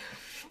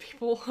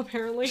people,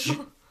 apparently.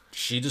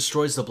 She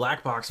destroys the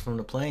black box from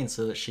the plane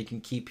so that she can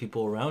keep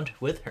people around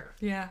with her.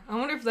 Yeah. I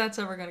wonder if that's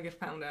ever going to get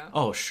found out.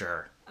 Oh,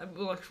 sure.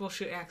 Will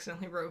she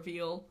accidentally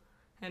reveal,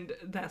 and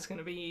that's going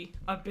to be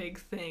a big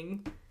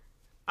thing?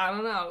 I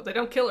don't know. They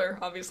don't kill her,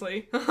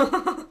 obviously.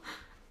 I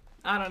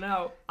don't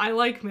know. I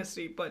like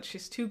Misty, but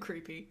she's too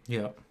creepy.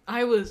 Yeah.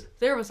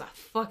 There was a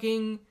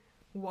fucking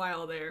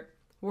while there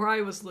where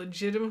I was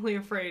legitimately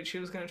afraid she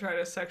was going to try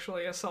to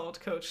sexually assault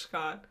Coach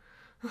Scott.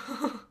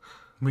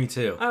 Me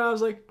too. And I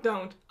was like,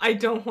 don't. I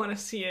don't want to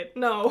see it.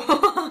 No.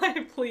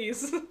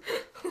 Please.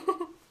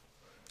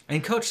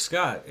 And Coach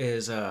Scott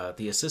is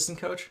the assistant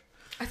coach?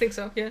 I think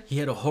so, yeah. He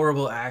had a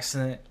horrible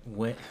accident.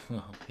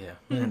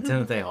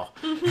 Didn't they all?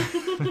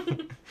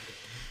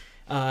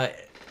 A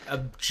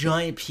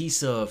giant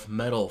piece of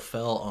metal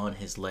fell on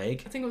his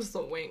leg. I think it was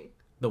the wing.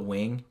 The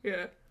wing?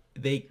 Yeah.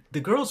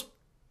 The girls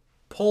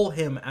pull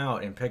him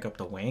out and pick up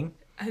the wing.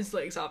 His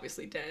leg's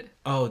obviously dead.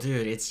 Oh,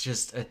 dude, it's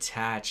just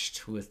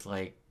attached with,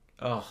 like...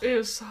 Oh. It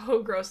was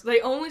so gross.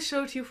 They only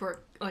showed you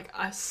for like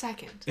a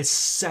second. It's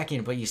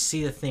second, but you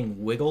see the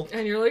thing wiggle.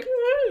 And you're like...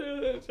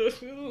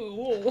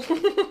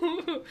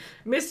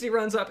 Misty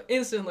runs up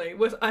instantly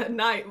with a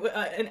knife,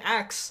 an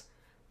axe,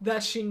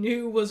 that she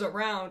knew was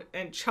around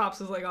and chops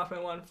his leg off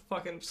in one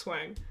fucking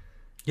swing.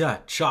 Yeah,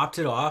 chopped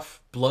it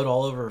off, blood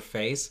all over her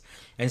face,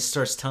 and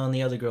starts telling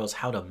the other girls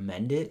how to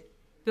mend it.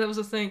 That was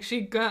the thing.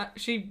 She's a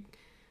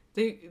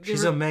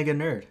mega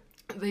nerd.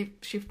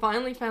 She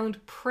finally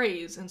found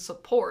praise and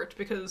support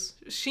because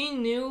she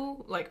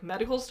knew like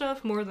medical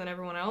stuff more than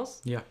everyone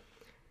else. Yeah.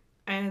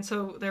 And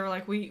so they were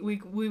like, we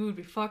would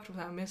be fucked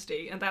without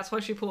Misty, and that's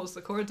why she pulls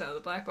the cords out of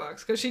the black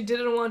box, because she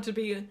didn't want to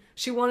be.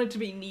 She wanted to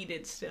be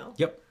needed still.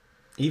 Yep.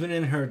 Even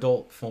in her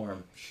adult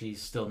form, she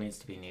still needs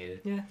to be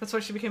needed. Yeah, that's why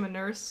she became a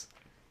nurse,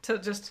 to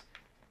just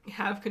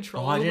have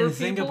control. I over didn't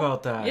people. think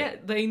about that. Yeah,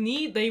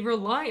 they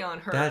rely on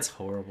her. That's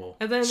horrible.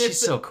 And then she's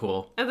so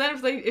cool. And then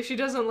if she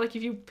doesn't, like,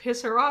 if you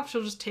piss her off,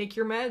 she'll just take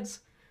your meds.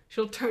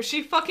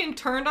 She fucking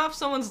turned off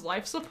someone's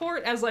life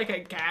support as like a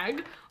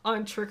gag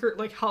on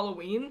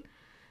Halloween.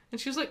 And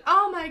she was like,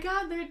 oh my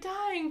god, they're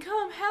dying,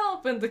 come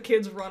help. And the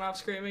kids run off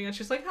screaming, and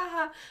she's like,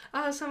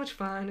 haha, so much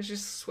fun. And she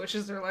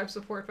switches their life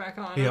support back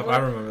on. Yep, I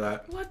remember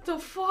that. What the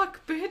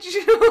fuck, bitch?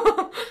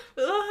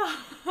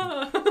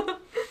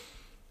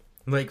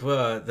 Like,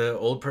 the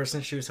old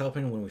person she was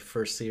helping when we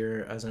first see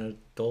her as an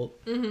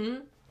adult.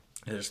 Mm-hmm.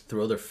 They just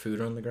throw their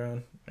food on the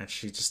ground, and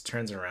she just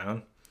turns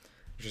around.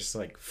 Just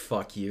like,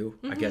 fuck you.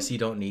 Mm-hmm. I guess you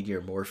don't need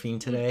your morphine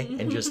today,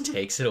 and just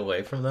takes it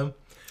away from them.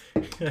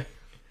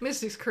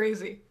 Misty's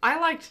crazy. I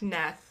liked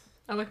Nat.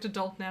 I liked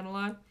adult Nat a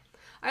lot.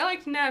 I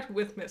liked Nat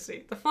with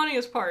Misty. The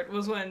funniest part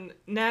was when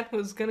Nat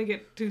was gonna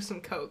do some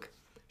coke.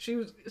 She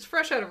was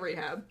fresh out of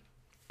rehab.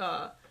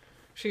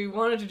 She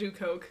wanted to do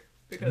coke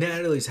because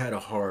Natalie's had a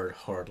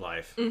hard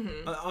life.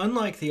 Mm-hmm.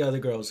 Unlike the other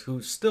girls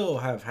who still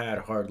have had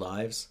hard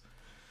lives.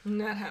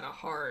 Nat had a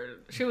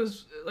hard. She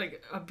was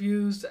like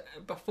abused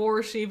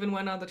before she even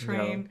went on the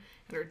train,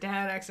 and her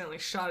dad accidentally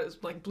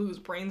blew his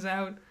brains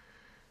out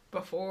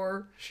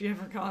before she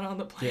ever got on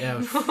the plane.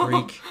 Yeah,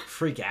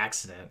 freak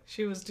accident.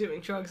 She was doing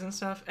drugs and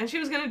stuff, and she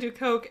was gonna do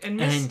coke, and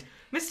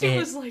Misty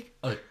was like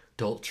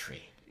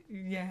adultery.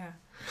 Yeah.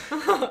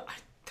 Adultery.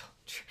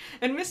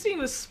 And Misty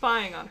was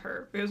spying on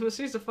her because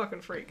Misty's a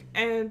fucking freak,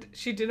 and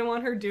she didn't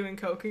want her doing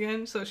coke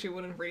again so she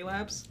wouldn't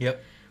relapse. Yep.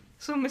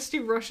 So Misty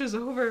rushes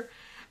over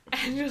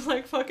and just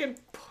like fucking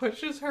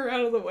pushes her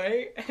out of the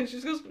way, and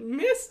she just goes,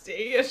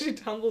 Misty, and she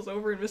tumbles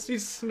over, and Misty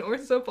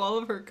snorts up all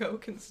of her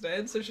coke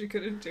instead so she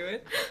couldn't do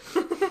it.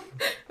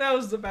 That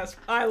was the best.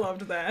 I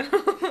loved that.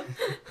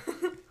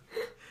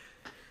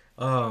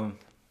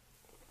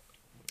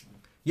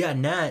 Yeah,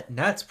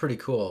 Nat's pretty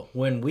cool.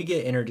 When we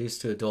get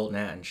introduced to adult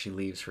Nat and she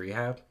leaves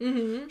rehab,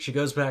 she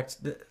goes back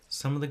to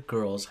some of the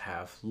girls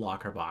have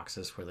locker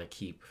boxes where they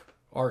keep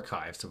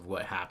archives of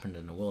what happened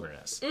in the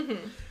wilderness.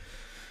 Mm-hmm.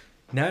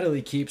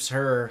 Natalie keeps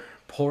her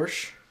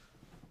Porsche.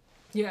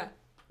 Yeah.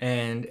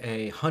 And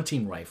a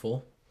hunting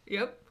rifle.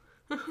 Yep.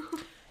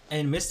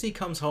 And Misty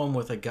comes home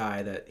with a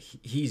guy that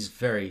he's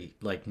very,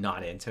 like,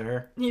 not into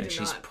her.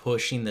 She's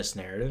pushing this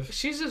narrative.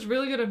 She's just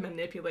really good at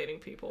manipulating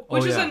people,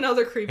 which is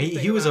another creepy thing.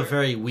 He was a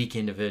very weak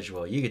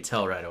individual. You could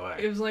tell right away.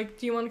 It was like,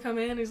 do you want to come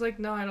in? He's like,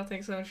 no, I don't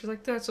think so. And she's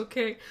like, that's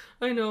okay.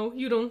 I know,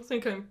 you don't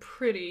think I'm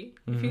pretty.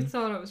 Mm-hmm. If you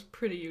thought I was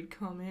pretty, you'd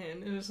come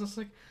in. And it was just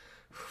like,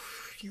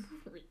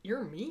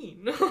 you're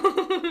mean.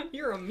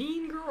 You're a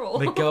mean girl.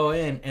 They go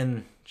in,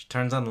 and she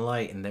turns on the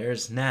light, and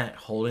there's Nat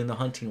holding the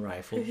hunting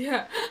rifle.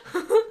 Yeah.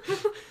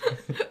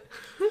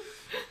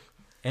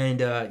 And,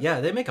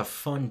 they make a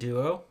fun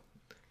duo.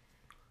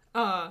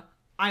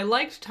 I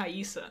liked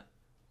Thaisa.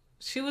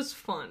 She was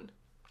fun.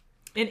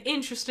 An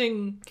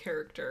interesting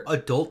character.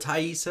 Adult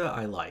Thaisa,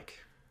 I like.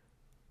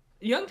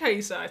 Young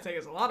Thaisa, I think,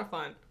 is a lot of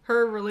fun.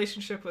 Her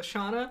relationship with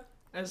Shauna,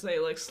 as they,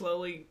 like,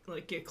 slowly,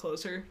 like, get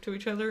closer to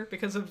each other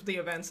because of the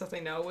events that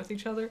they know with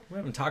each other. We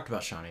haven't talked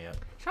about Shauna yet.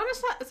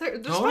 Shauna's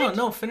not... Hold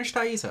on, finish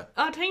Thaisa.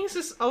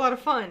 Thaisa's a lot of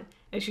fun,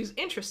 and she's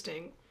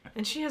interesting.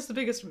 And she has the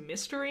biggest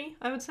mystery,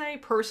 I would say,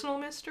 personal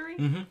mystery.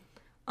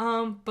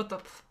 Mm-hmm.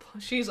 But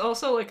she's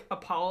also like a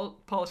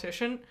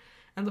politician,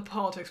 and the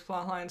politics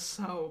plotline's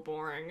so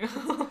boring.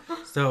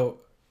 So,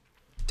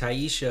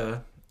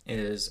 Taisha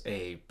is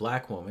a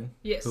black woman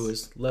who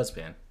is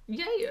lesbian.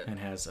 Yeah. And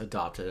has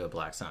adopted a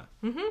black son.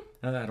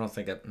 Mm-hmm. I don't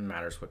think it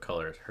matters what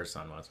color her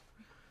son was.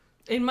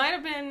 It might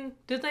have been...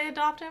 Did they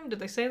adopt him? Did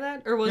they say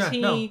that? Or was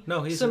he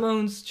he's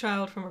Simone's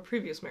child from a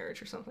previous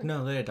marriage or something?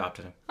 No, they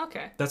adopted him.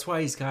 Okay. That's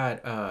why he's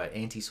got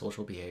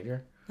antisocial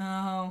behavior.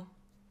 Oh.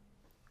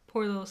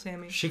 Poor little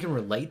Sammy. She can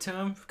relate to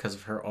him because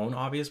of her own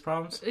obvious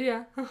problems.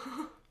 Yeah.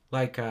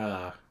 Like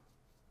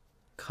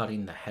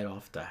cutting the head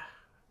off the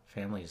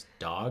family's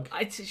dog.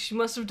 She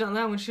must have done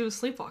that when she was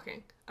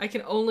sleepwalking.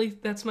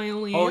 That's my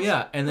only answer. Oh,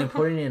 yeah. And then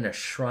putting it in a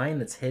shrine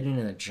that's hidden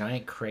in a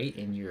giant crate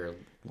in your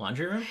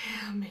laundry room?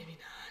 Yeah, maybe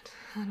not.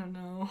 I don't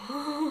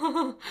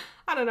know.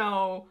 I don't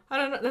know.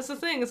 That's the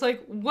thing. It's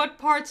like, what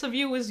parts of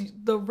you was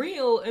the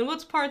real and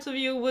what parts of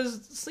you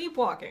was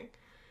sleepwalking?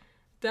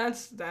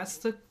 That's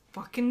the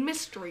fucking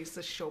mysteries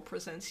this show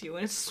presents you,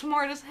 and it's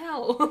smart as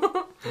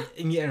hell.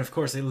 And of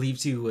course, it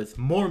leaves you with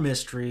more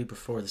mystery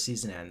before the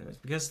season ends,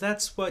 because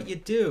that's what you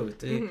do.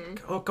 They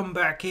hook them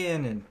back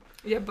in, and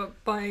Yeah, but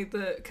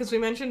because we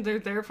mentioned they're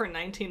there for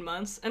 19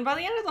 months, and by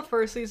the end of the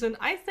first season,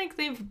 I think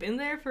they've been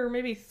there for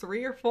maybe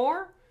 3 or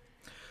 4.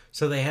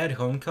 So they had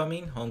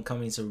Homecoming.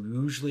 Homecomings are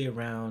usually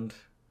around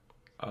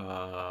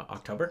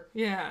October.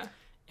 Yeah.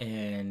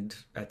 And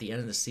at the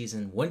end of the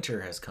season,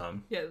 winter has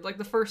come. Yeah, like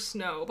the first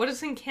snow. But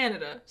it's in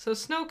Canada, so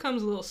snow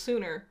comes a little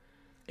sooner.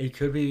 It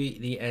could be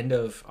the end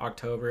of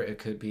October. It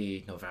could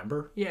be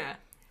November. Yeah.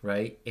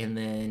 Right? And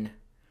then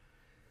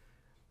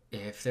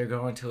if they're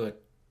going to a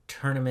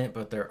tournament,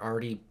 but they're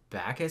already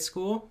back at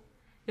school.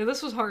 Yeah,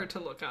 this was hard to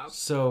look up.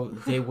 So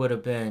they would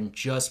have been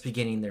just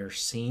beginning their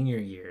senior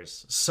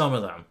years. Some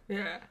of them.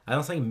 Yeah. I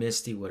don't think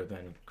Misty would have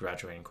been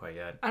graduating quite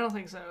yet. I don't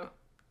think so.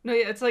 No,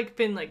 yeah, it's like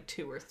been like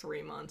 2 or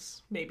 3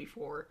 months, maybe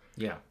 4.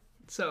 Yeah.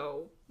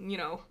 So,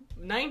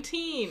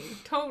 19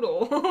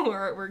 total.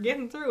 we're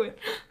getting through it.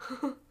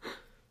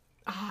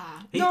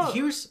 No.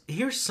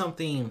 Here's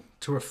something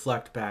to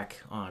reflect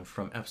back on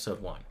from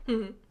episode 1.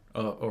 Mm-hmm.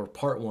 Or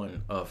part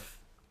 1 of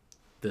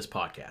this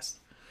podcast.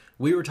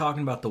 We were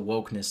talking about the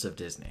wokeness of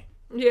Disney.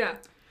 Yeah.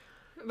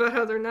 About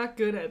how they're not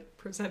good at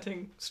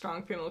presenting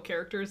strong female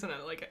characters in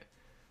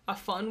a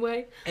fun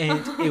way.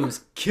 And it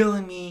was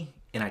killing me.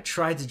 And I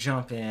tried to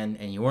jump in,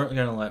 and you weren't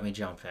going to let me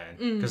jump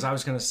in. Because I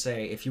was going to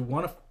say, if you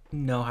want to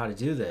know how to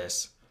do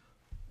this,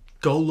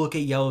 go look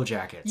at Yellow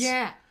Jackets.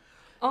 Yeah.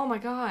 Oh my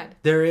god.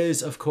 There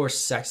is, of course,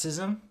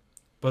 sexism,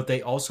 but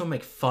they also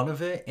make fun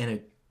of it in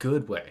a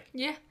good way.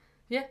 Yeah.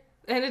 Yeah.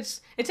 And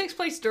it takes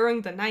place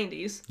during the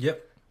 90s.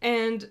 Yep.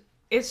 And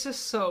it's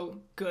just so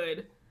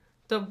good.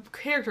 The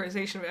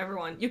characterization of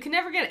everyone. You can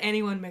never get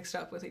anyone mixed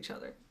up with each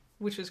other,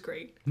 which is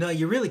great. No,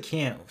 you really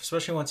can't.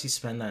 Especially once you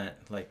spend that,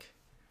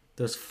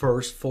 those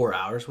first 4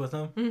 hours with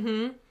them.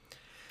 Mm-hmm.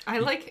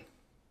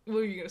 What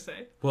were you going to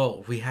say?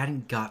 Well, we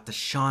hadn't got the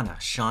Shauna.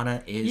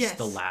 Shauna is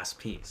the last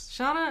piece.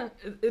 Shauna,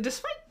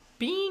 despite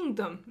being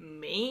the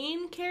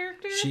main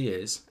character... She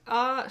is.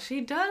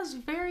 She does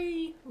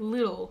very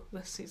little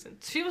this season.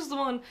 She was the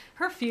one...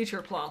 Her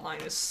future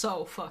plotline is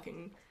so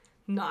fucking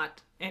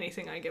not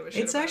anything I give a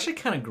shit It's about. actually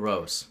kind of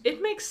gross.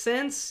 It makes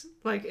sense,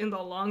 in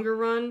the longer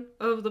run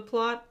of the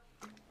plot.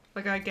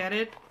 I get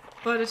it.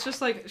 But it's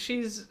just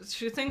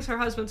she thinks her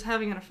husband's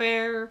having an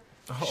affair.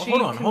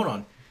 Hold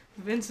on.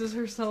 Convinces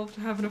herself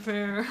to have an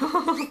affair.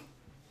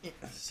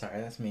 Sorry,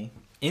 that's me.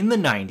 In the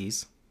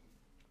 90s,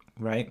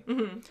 right?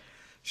 Mm-hmm.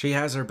 She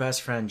has her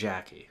best friend,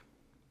 Jackie.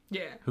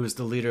 Yeah. Who is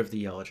the leader of the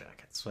Yellow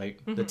Jackets, right?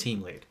 Mm-hmm. The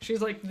team lead.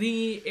 She's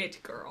the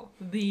it girl.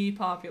 The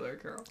popular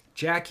girl.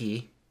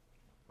 Jackie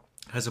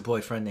has a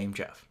boyfriend named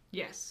Jeff.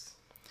 Yes.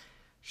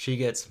 She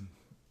gets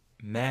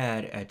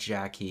mad at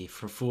Jackie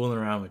for fooling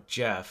around with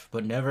Jeff,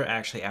 but never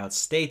actually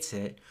outstates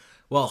it,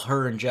 while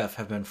her and Jeff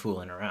have been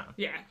fooling around.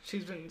 Yeah,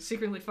 she's been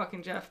secretly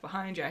fucking Jeff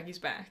behind Jackie's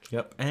back.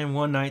 Yep, and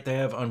one night they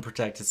have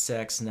unprotected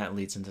sex, and that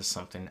leads into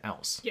something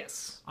else.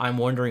 Yes. I'm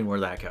wondering where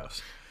that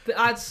goes.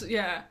 That's,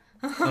 yeah.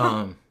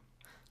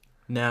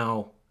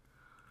 Now,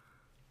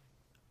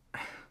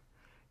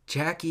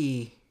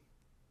 Jackie,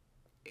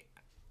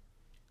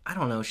 I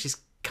don't know, she's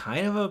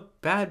kind of a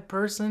bad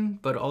person,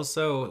 but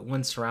also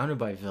when surrounded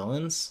by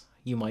villains,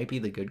 you might be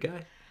the good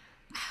guy.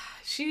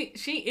 Jackie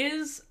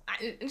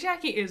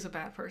is a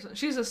bad person.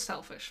 She's a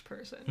selfish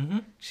person. Mm-hmm.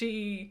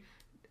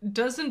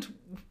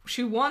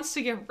 She wants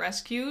to get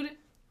rescued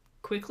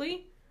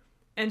quickly,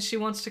 and she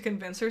wants to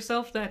convince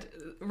herself that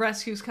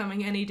rescue's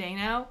coming any day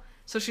now,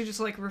 so she just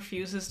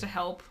refuses to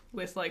help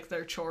with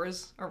their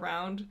chores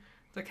around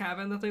the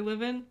cabin that they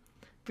live in,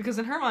 because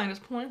in her mind it's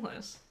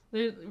pointless.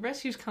 The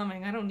rescue's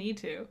coming, I don't need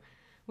to.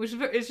 Which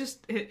is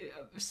just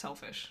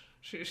selfish.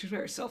 She's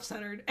very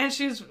self-centered. And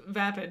she's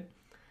vapid.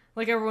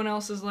 Everyone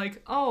else is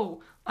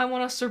oh, I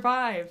want to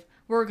survive.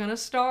 We're gonna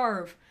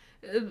starve.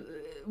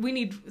 We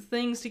need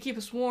things to keep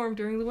us warm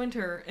during the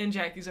winter. And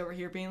Jackie's over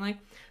here being my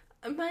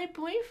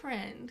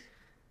boyfriend.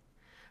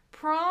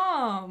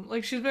 Prom.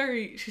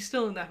 She's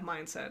still in that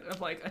mindset of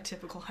a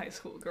typical high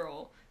school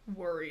girl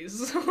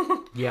worries.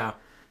 Yeah.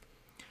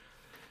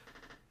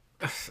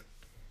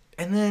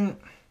 And then...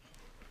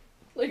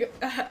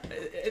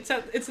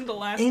 it's in the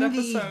last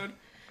episode.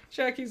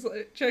 Jackie's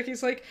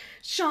like,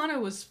 Shauna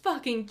was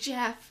fucking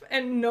Jeff,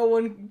 and no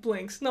one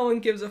blinks. No one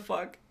gives a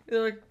fuck.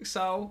 They're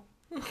so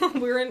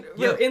we're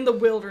in the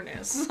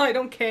wilderness. I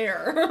don't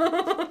care.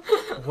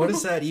 What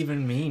does that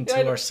even mean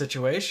to our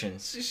situation?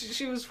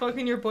 She was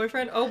fucking your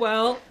boyfriend. Oh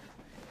well.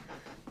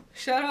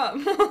 Shut up.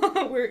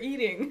 We're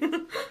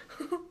eating.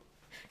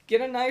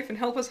 Get a knife and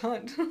help us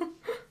hunt.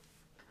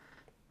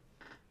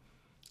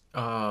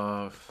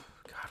 God,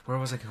 where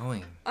was I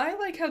going? I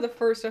like how the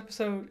first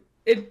episode,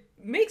 it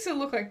makes it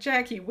look like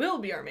Jackie will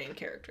be our main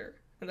character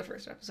in the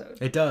first episode.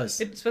 It does.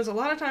 It spends a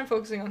lot of time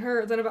focusing on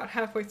her, then about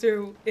halfway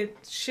through, it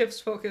shifts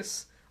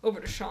focus over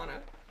to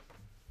Shauna.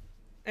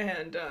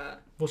 And,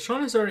 well,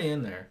 Shauna's already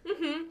in there.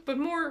 Mm-hmm, but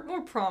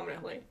more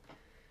prominently.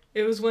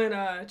 It was when,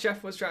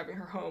 Jeff was driving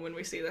her home and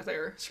we see that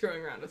they're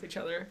screwing around with each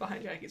other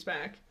behind Jackie's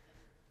back.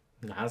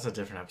 No, that's a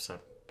different episode.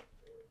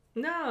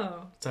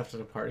 No. It's after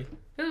the party.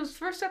 It was the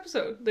first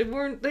episode. They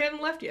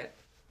hadn't left yet.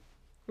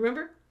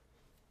 Remember?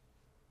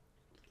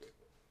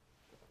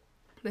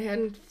 They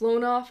hadn't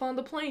flown off on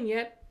the plane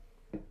yet.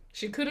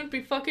 She couldn't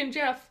be fucking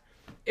Jeff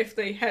if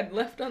they had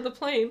left on the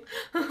plane.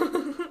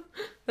 That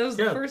was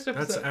the first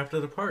episode. That's after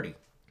the party.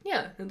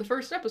 Yeah, in the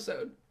first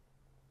episode.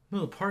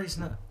 No, the party's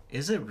not...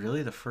 Is it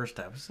really the first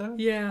episode?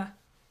 Yeah.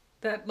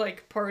 That,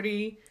 like,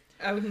 party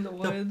out in the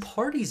woods. The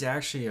party's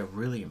actually a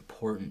really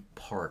important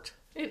part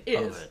it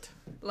is. of it.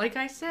 Like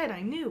I said,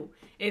 I knew.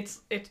 It's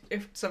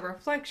a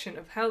reflection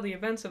of how the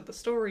events of the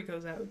story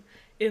goes out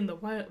in the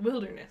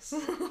wilderness.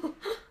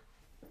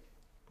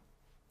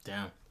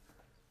 Damn.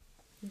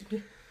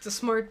 It's a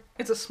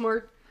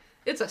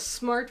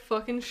smart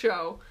fucking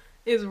show.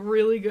 It's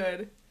really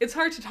good. It's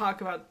hard to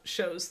talk about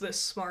shows this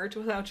smart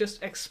without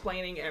just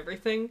explaining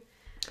everything.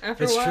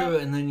 It's true,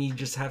 and then you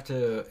just have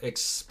to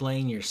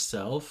explain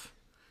yourself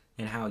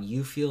and how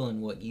you feel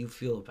and what you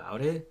feel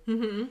about it.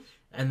 Mm-hmm.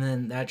 And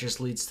then that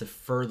just leads to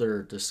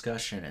further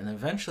discussion, and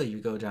eventually you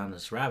go down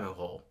this rabbit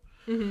hole.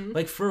 Mm-hmm.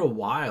 Like, for a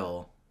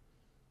while,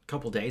 a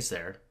couple days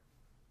there,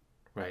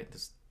 right?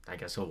 This, I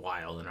guess, a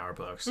while in our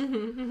books.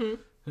 Mm-hmm,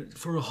 mm-hmm.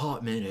 For a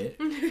hot minute.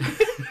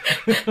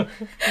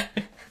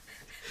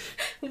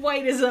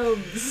 White as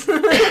O's.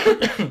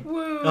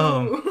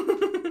 Woo.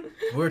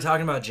 We were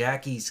talking about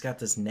Jackie's got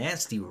this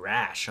nasty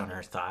rash on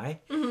her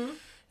thigh. Mm-hmm.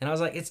 And I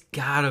was like, it's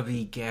gotta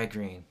be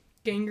gangrene.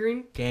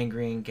 Gangrene?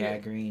 Gangrene.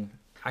 Yeah.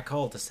 I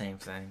call it the same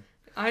thing.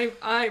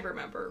 I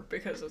remember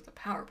because of the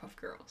Powerpuff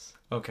Girls.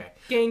 Okay.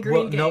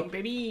 Gangrene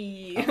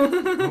baby.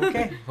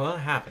 Okay, well, it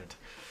happened.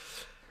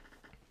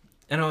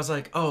 And I was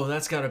like, oh,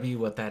 that's got to be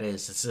what that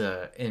is. It's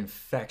an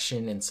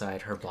infection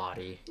inside her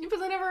body. Yeah, but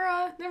that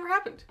never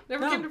happened.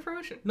 Never came to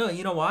fruition. No,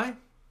 you know why?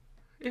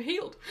 It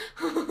healed.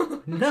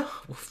 No,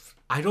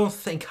 I don't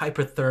think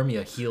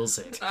hypothermia heals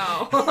it.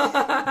 Oh.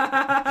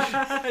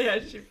 Yeah,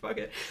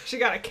 she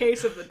got a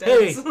case of the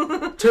deaths.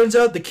 Hey, turns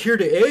out the cure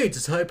to AIDS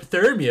is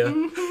hypothermia.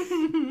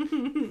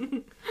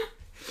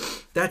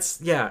 That's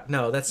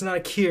not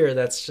a cure.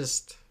 That's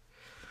just...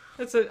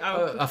 That's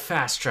a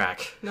fast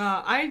track.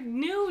 No, I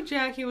knew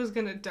Jackie was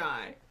gonna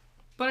die,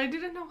 but I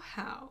didn't know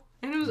how.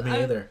 And it was Me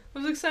either. I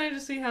was excited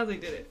to see how they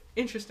did it.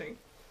 Interesting.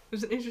 It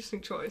was an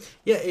interesting choice.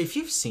 Yeah, if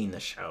you've seen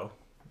the show,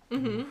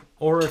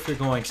 or if you're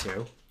going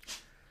to,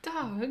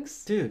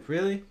 dogs, dude,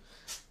 really?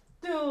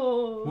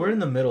 No. We're in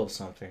the middle of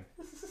something.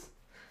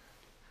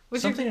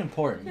 Something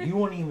important. You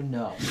won't even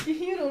know.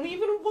 You don't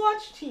even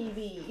watch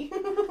TV.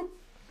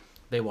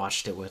 They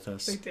watched it with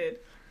us. They did.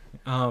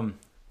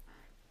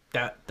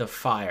 The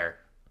fire.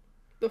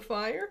 The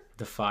fire?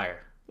 The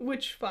fire.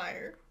 Which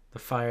fire? The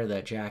fire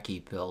that Jackie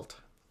built.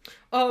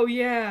 Oh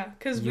yeah,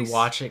 because you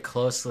watch it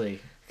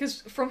closely.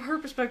 Because from her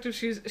perspective,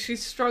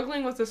 she's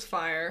struggling with this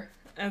fire,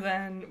 and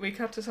then we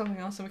cut to something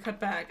else, and we cut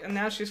back, and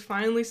now she's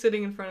finally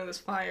sitting in front of this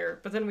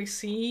fire. But then we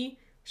see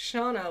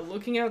Shauna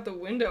looking out the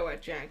window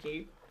at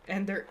Jackie,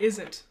 and there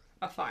isn't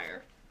a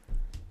fire.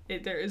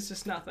 There is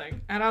just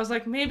nothing. And I was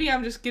like, maybe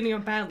I'm just getting a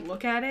bad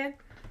look at it,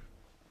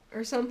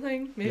 or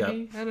something.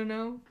 Maybe I don't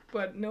know.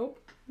 But nope,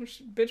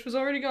 bitch was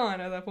already gone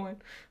at that point,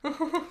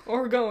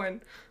 or going.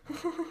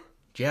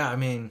 Yeah, I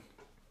mean,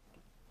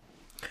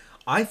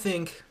 I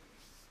think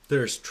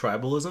there's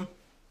tribalism.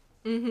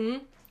 Mm-hmm.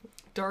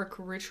 Dark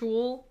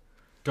ritual.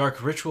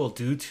 Dark ritual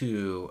due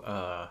to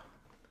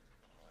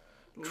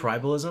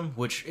tribalism,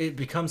 which it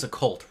becomes a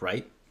cult,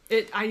 right?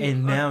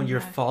 Now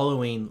you're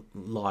following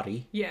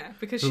Lottie. Yeah,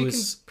 because she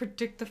can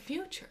predict the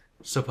future.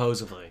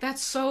 Supposedly. That's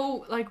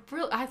so, like,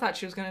 real. I thought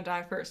she was going to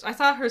die first. I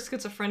thought her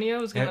schizophrenia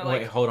was going to,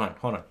 Wait, hold on.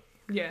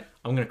 Yeah.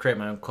 I'm going to create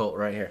my own cult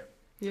right here.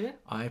 Yeah?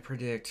 I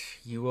predict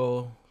you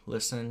will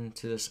listen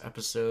to this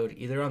episode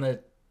either on the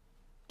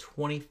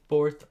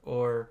 24th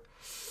or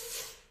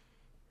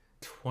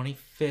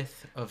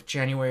 25th of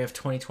January of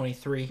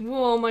 2023.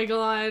 Oh my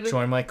god.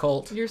 Join my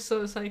cult. You're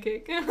so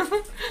psychic.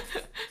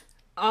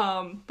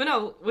 But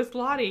no, with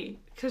Lottie,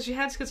 because she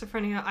had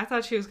schizophrenia, I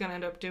thought she was going to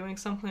end up doing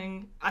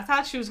something. I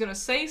thought she was going to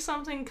say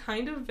something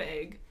kind of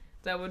vague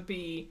that would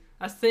be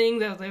a thing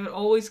that they would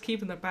always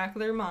keep in the back of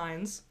their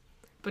minds,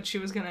 but she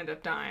was going to end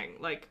up dying,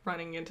 like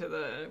running into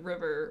the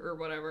river or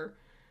whatever,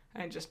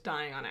 and just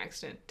dying on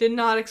accident. Did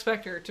not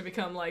expect her to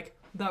become, like,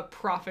 the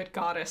prophet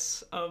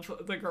goddess of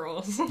the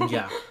girls.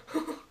 Yeah.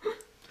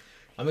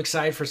 I'm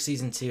excited for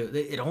season 2.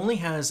 It only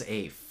has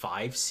a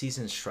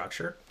 5-season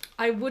structure.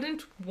 I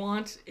wouldn't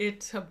want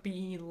it to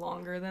be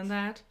longer than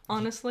that,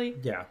 honestly.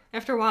 Yeah.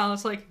 After a while,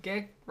 it's like,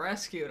 get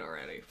rescued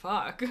already.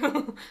 Fuck.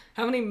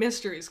 How many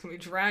mysteries can we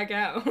drag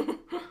out?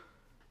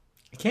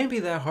 It can't be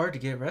that hard to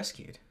get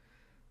rescued.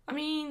 I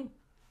mean,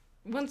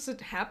 once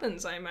it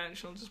happens, I imagine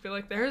she'll just be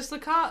like, there's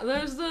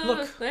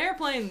the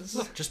airplanes.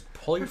 Look, just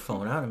pull your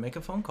phone out and make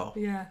a phone call.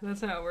 Yeah,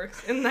 that's how it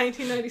works. In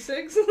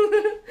 1996,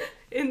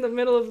 in the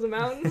middle of the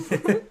mountains.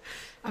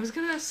 I was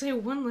gonna say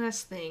one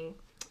last thing.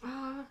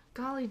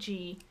 Golly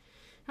gee.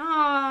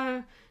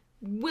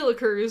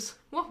 Willikers.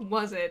 What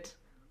was it?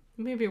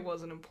 Maybe it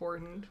wasn't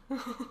important.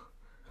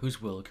 Who's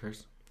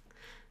Willikers?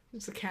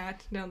 It's a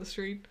cat down the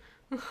street.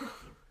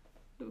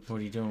 What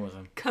are you doing with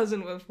him?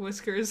 Cousin with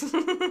whiskers.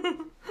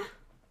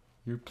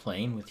 You're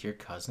playing with your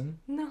cousin?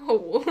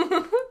 No.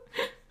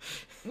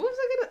 What was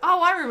I gonna?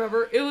 Oh, I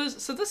remember. It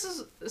was so. This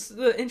is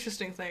the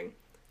interesting thing.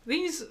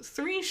 These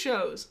 3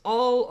 shows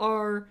all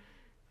are.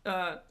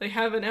 They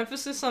have an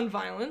emphasis on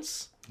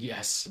violence.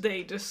 Yes.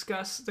 They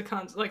discuss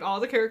like all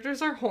the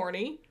characters are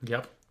horny.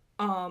 Yep.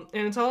 And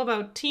it's all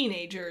about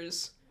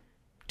teenagers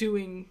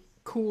doing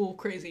cool,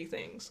 crazy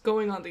things,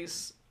 going on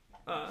these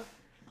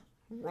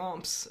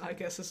romps, I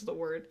guess is the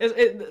word.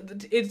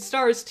 It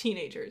stars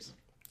teenagers.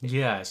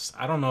 Yes.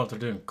 I don't know if they're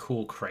doing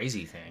cool,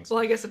 crazy things. Well,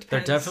 I guess it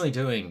depends. They're definitely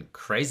doing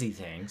crazy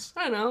things.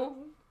 I don't know.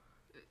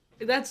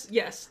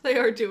 Yes, they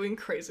are doing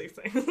crazy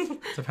things.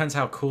 Depends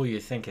how cool you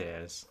think it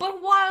is.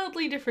 But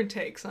wildly different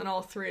takes on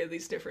all 3 of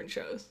these different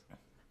shows.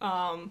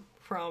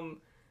 From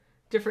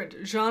different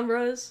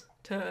genres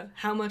to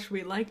how much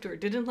we liked or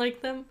didn't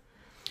like them.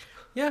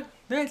 Yeah,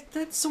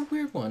 that's a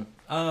weird one.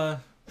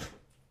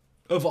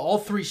 Of all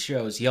 3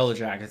 shows, Yellow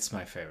Jacket's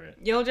my favorite.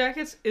 Yellow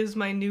Jackets is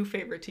my new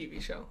favorite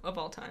TV show of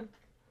all time.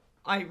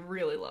 I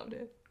really loved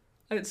it.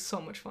 I had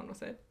so much fun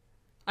with it.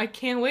 I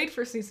can't wait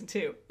for season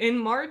 2. In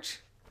March,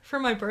 for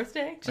my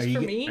birthday, just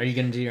for me. Are you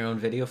going to do your own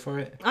video for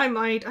it? I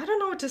might. I don't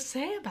know what to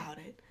say about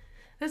it.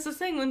 That's the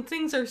thing. When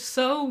things are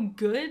so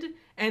good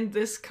and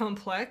this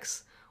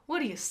complex, what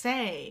do you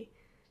say?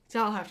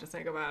 So I'll have to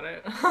think about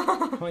it.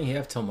 Well, you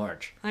have till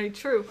March.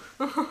 True.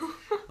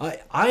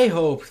 I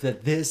hope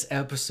that this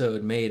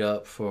episode made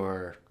up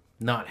for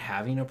not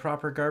having a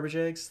proper garbage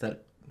eggs,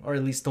 or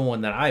at least the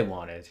one that I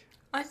wanted.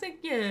 I think,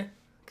 yeah.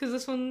 Because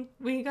this one,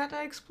 we got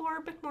to explore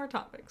a bit more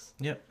topics.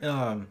 Yep.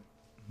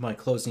 My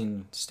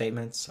closing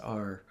statements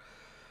are,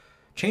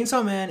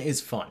 Chainsaw Man is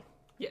fun.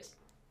 Yes.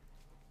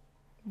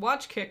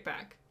 Watch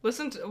Kickback.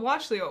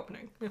 Watch the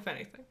opening, if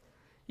anything.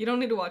 You don't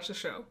need to watch the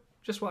show.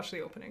 Just watch the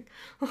opening.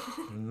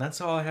 And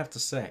that's all I have to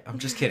say. I'm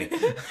just kidding.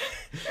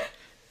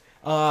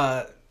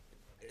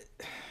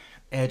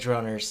 Edge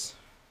Runners.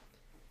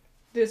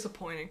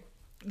 Disappointing.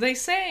 They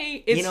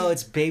say it's...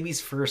 it's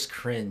baby's first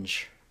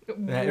cringe.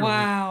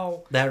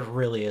 Wow. That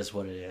really is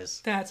what it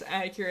is. That's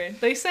accurate.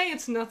 They say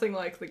it's nothing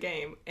like the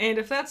game. And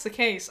if that's the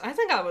case, I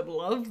think I would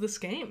love this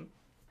game.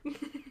 Yeah.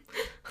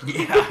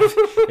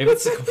 If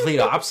it's the complete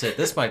opposite,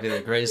 this might be the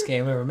greatest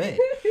game ever made.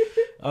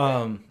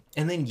 And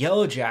then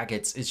Yellow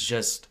Jackets is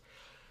just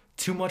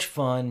too much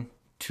fun,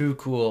 too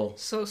cool.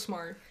 So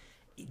smart.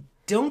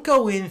 Don't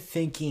go in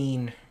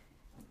thinking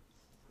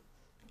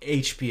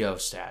HBO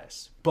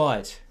status,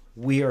 but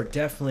we are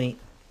definitely...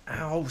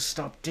 Ow,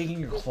 stop digging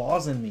your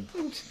claws in me.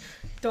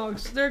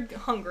 Dogs, they're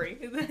hungry.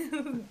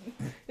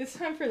 It's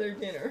time for their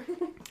dinner.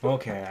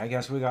 Okay, I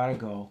guess we gotta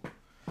go.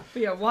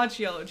 But yeah, watch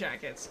Yellow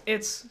Jackets.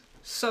 It's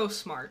so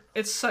smart.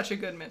 It's such a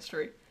good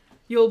mystery.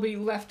 You'll be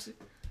left,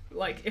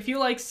 like, if you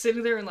like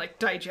sitting there and like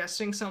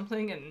digesting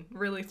something and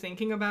really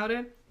thinking about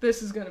it,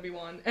 this is gonna be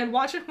one. And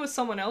watch it with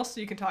someone else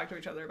so you can talk to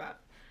each other about it.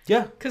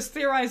 Yeah. Because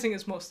theorizing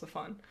is most of the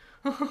fun.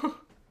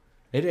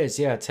 It is,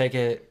 yeah. Take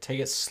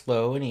it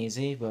slow and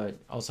easy, but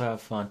also have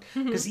fun.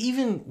 Because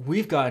even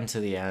we've gotten to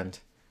the end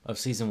of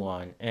season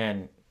 1,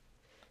 and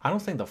I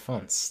don't think the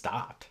fun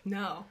stopped.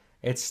 No.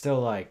 It's still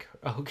like,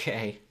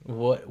 okay,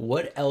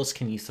 what else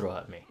can you throw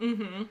at me?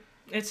 Mm-hmm.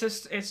 It's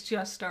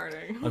just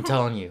starting. I'm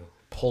telling you,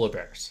 polar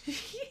bears.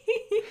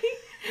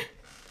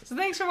 So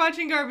thanks for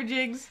watching Garbage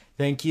Eggs.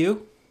 Thank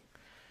you.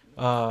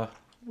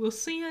 We'll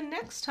see you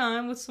next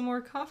time with some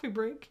more Coffee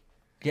Break.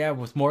 Yeah,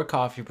 with more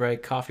Coffee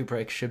Break. Coffee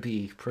Break should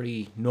be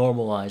pretty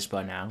normalized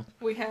by now.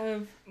 We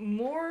have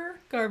more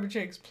Garbage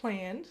Eggs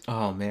planned.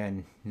 Oh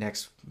man,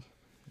 next.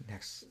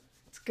 It's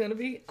gonna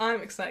be.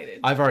 I'm excited.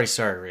 I've already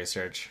started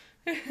research.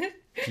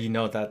 Do you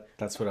know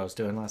that's what I was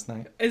doing last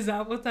night? Is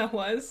that what that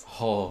was?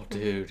 Oh,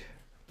 dude.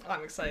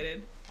 I'm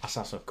excited. I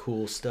saw some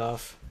cool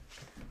stuff.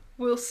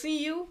 We'll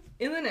see you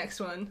in the next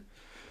one.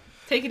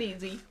 Take it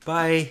easy.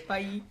 Bye.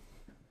 Bye.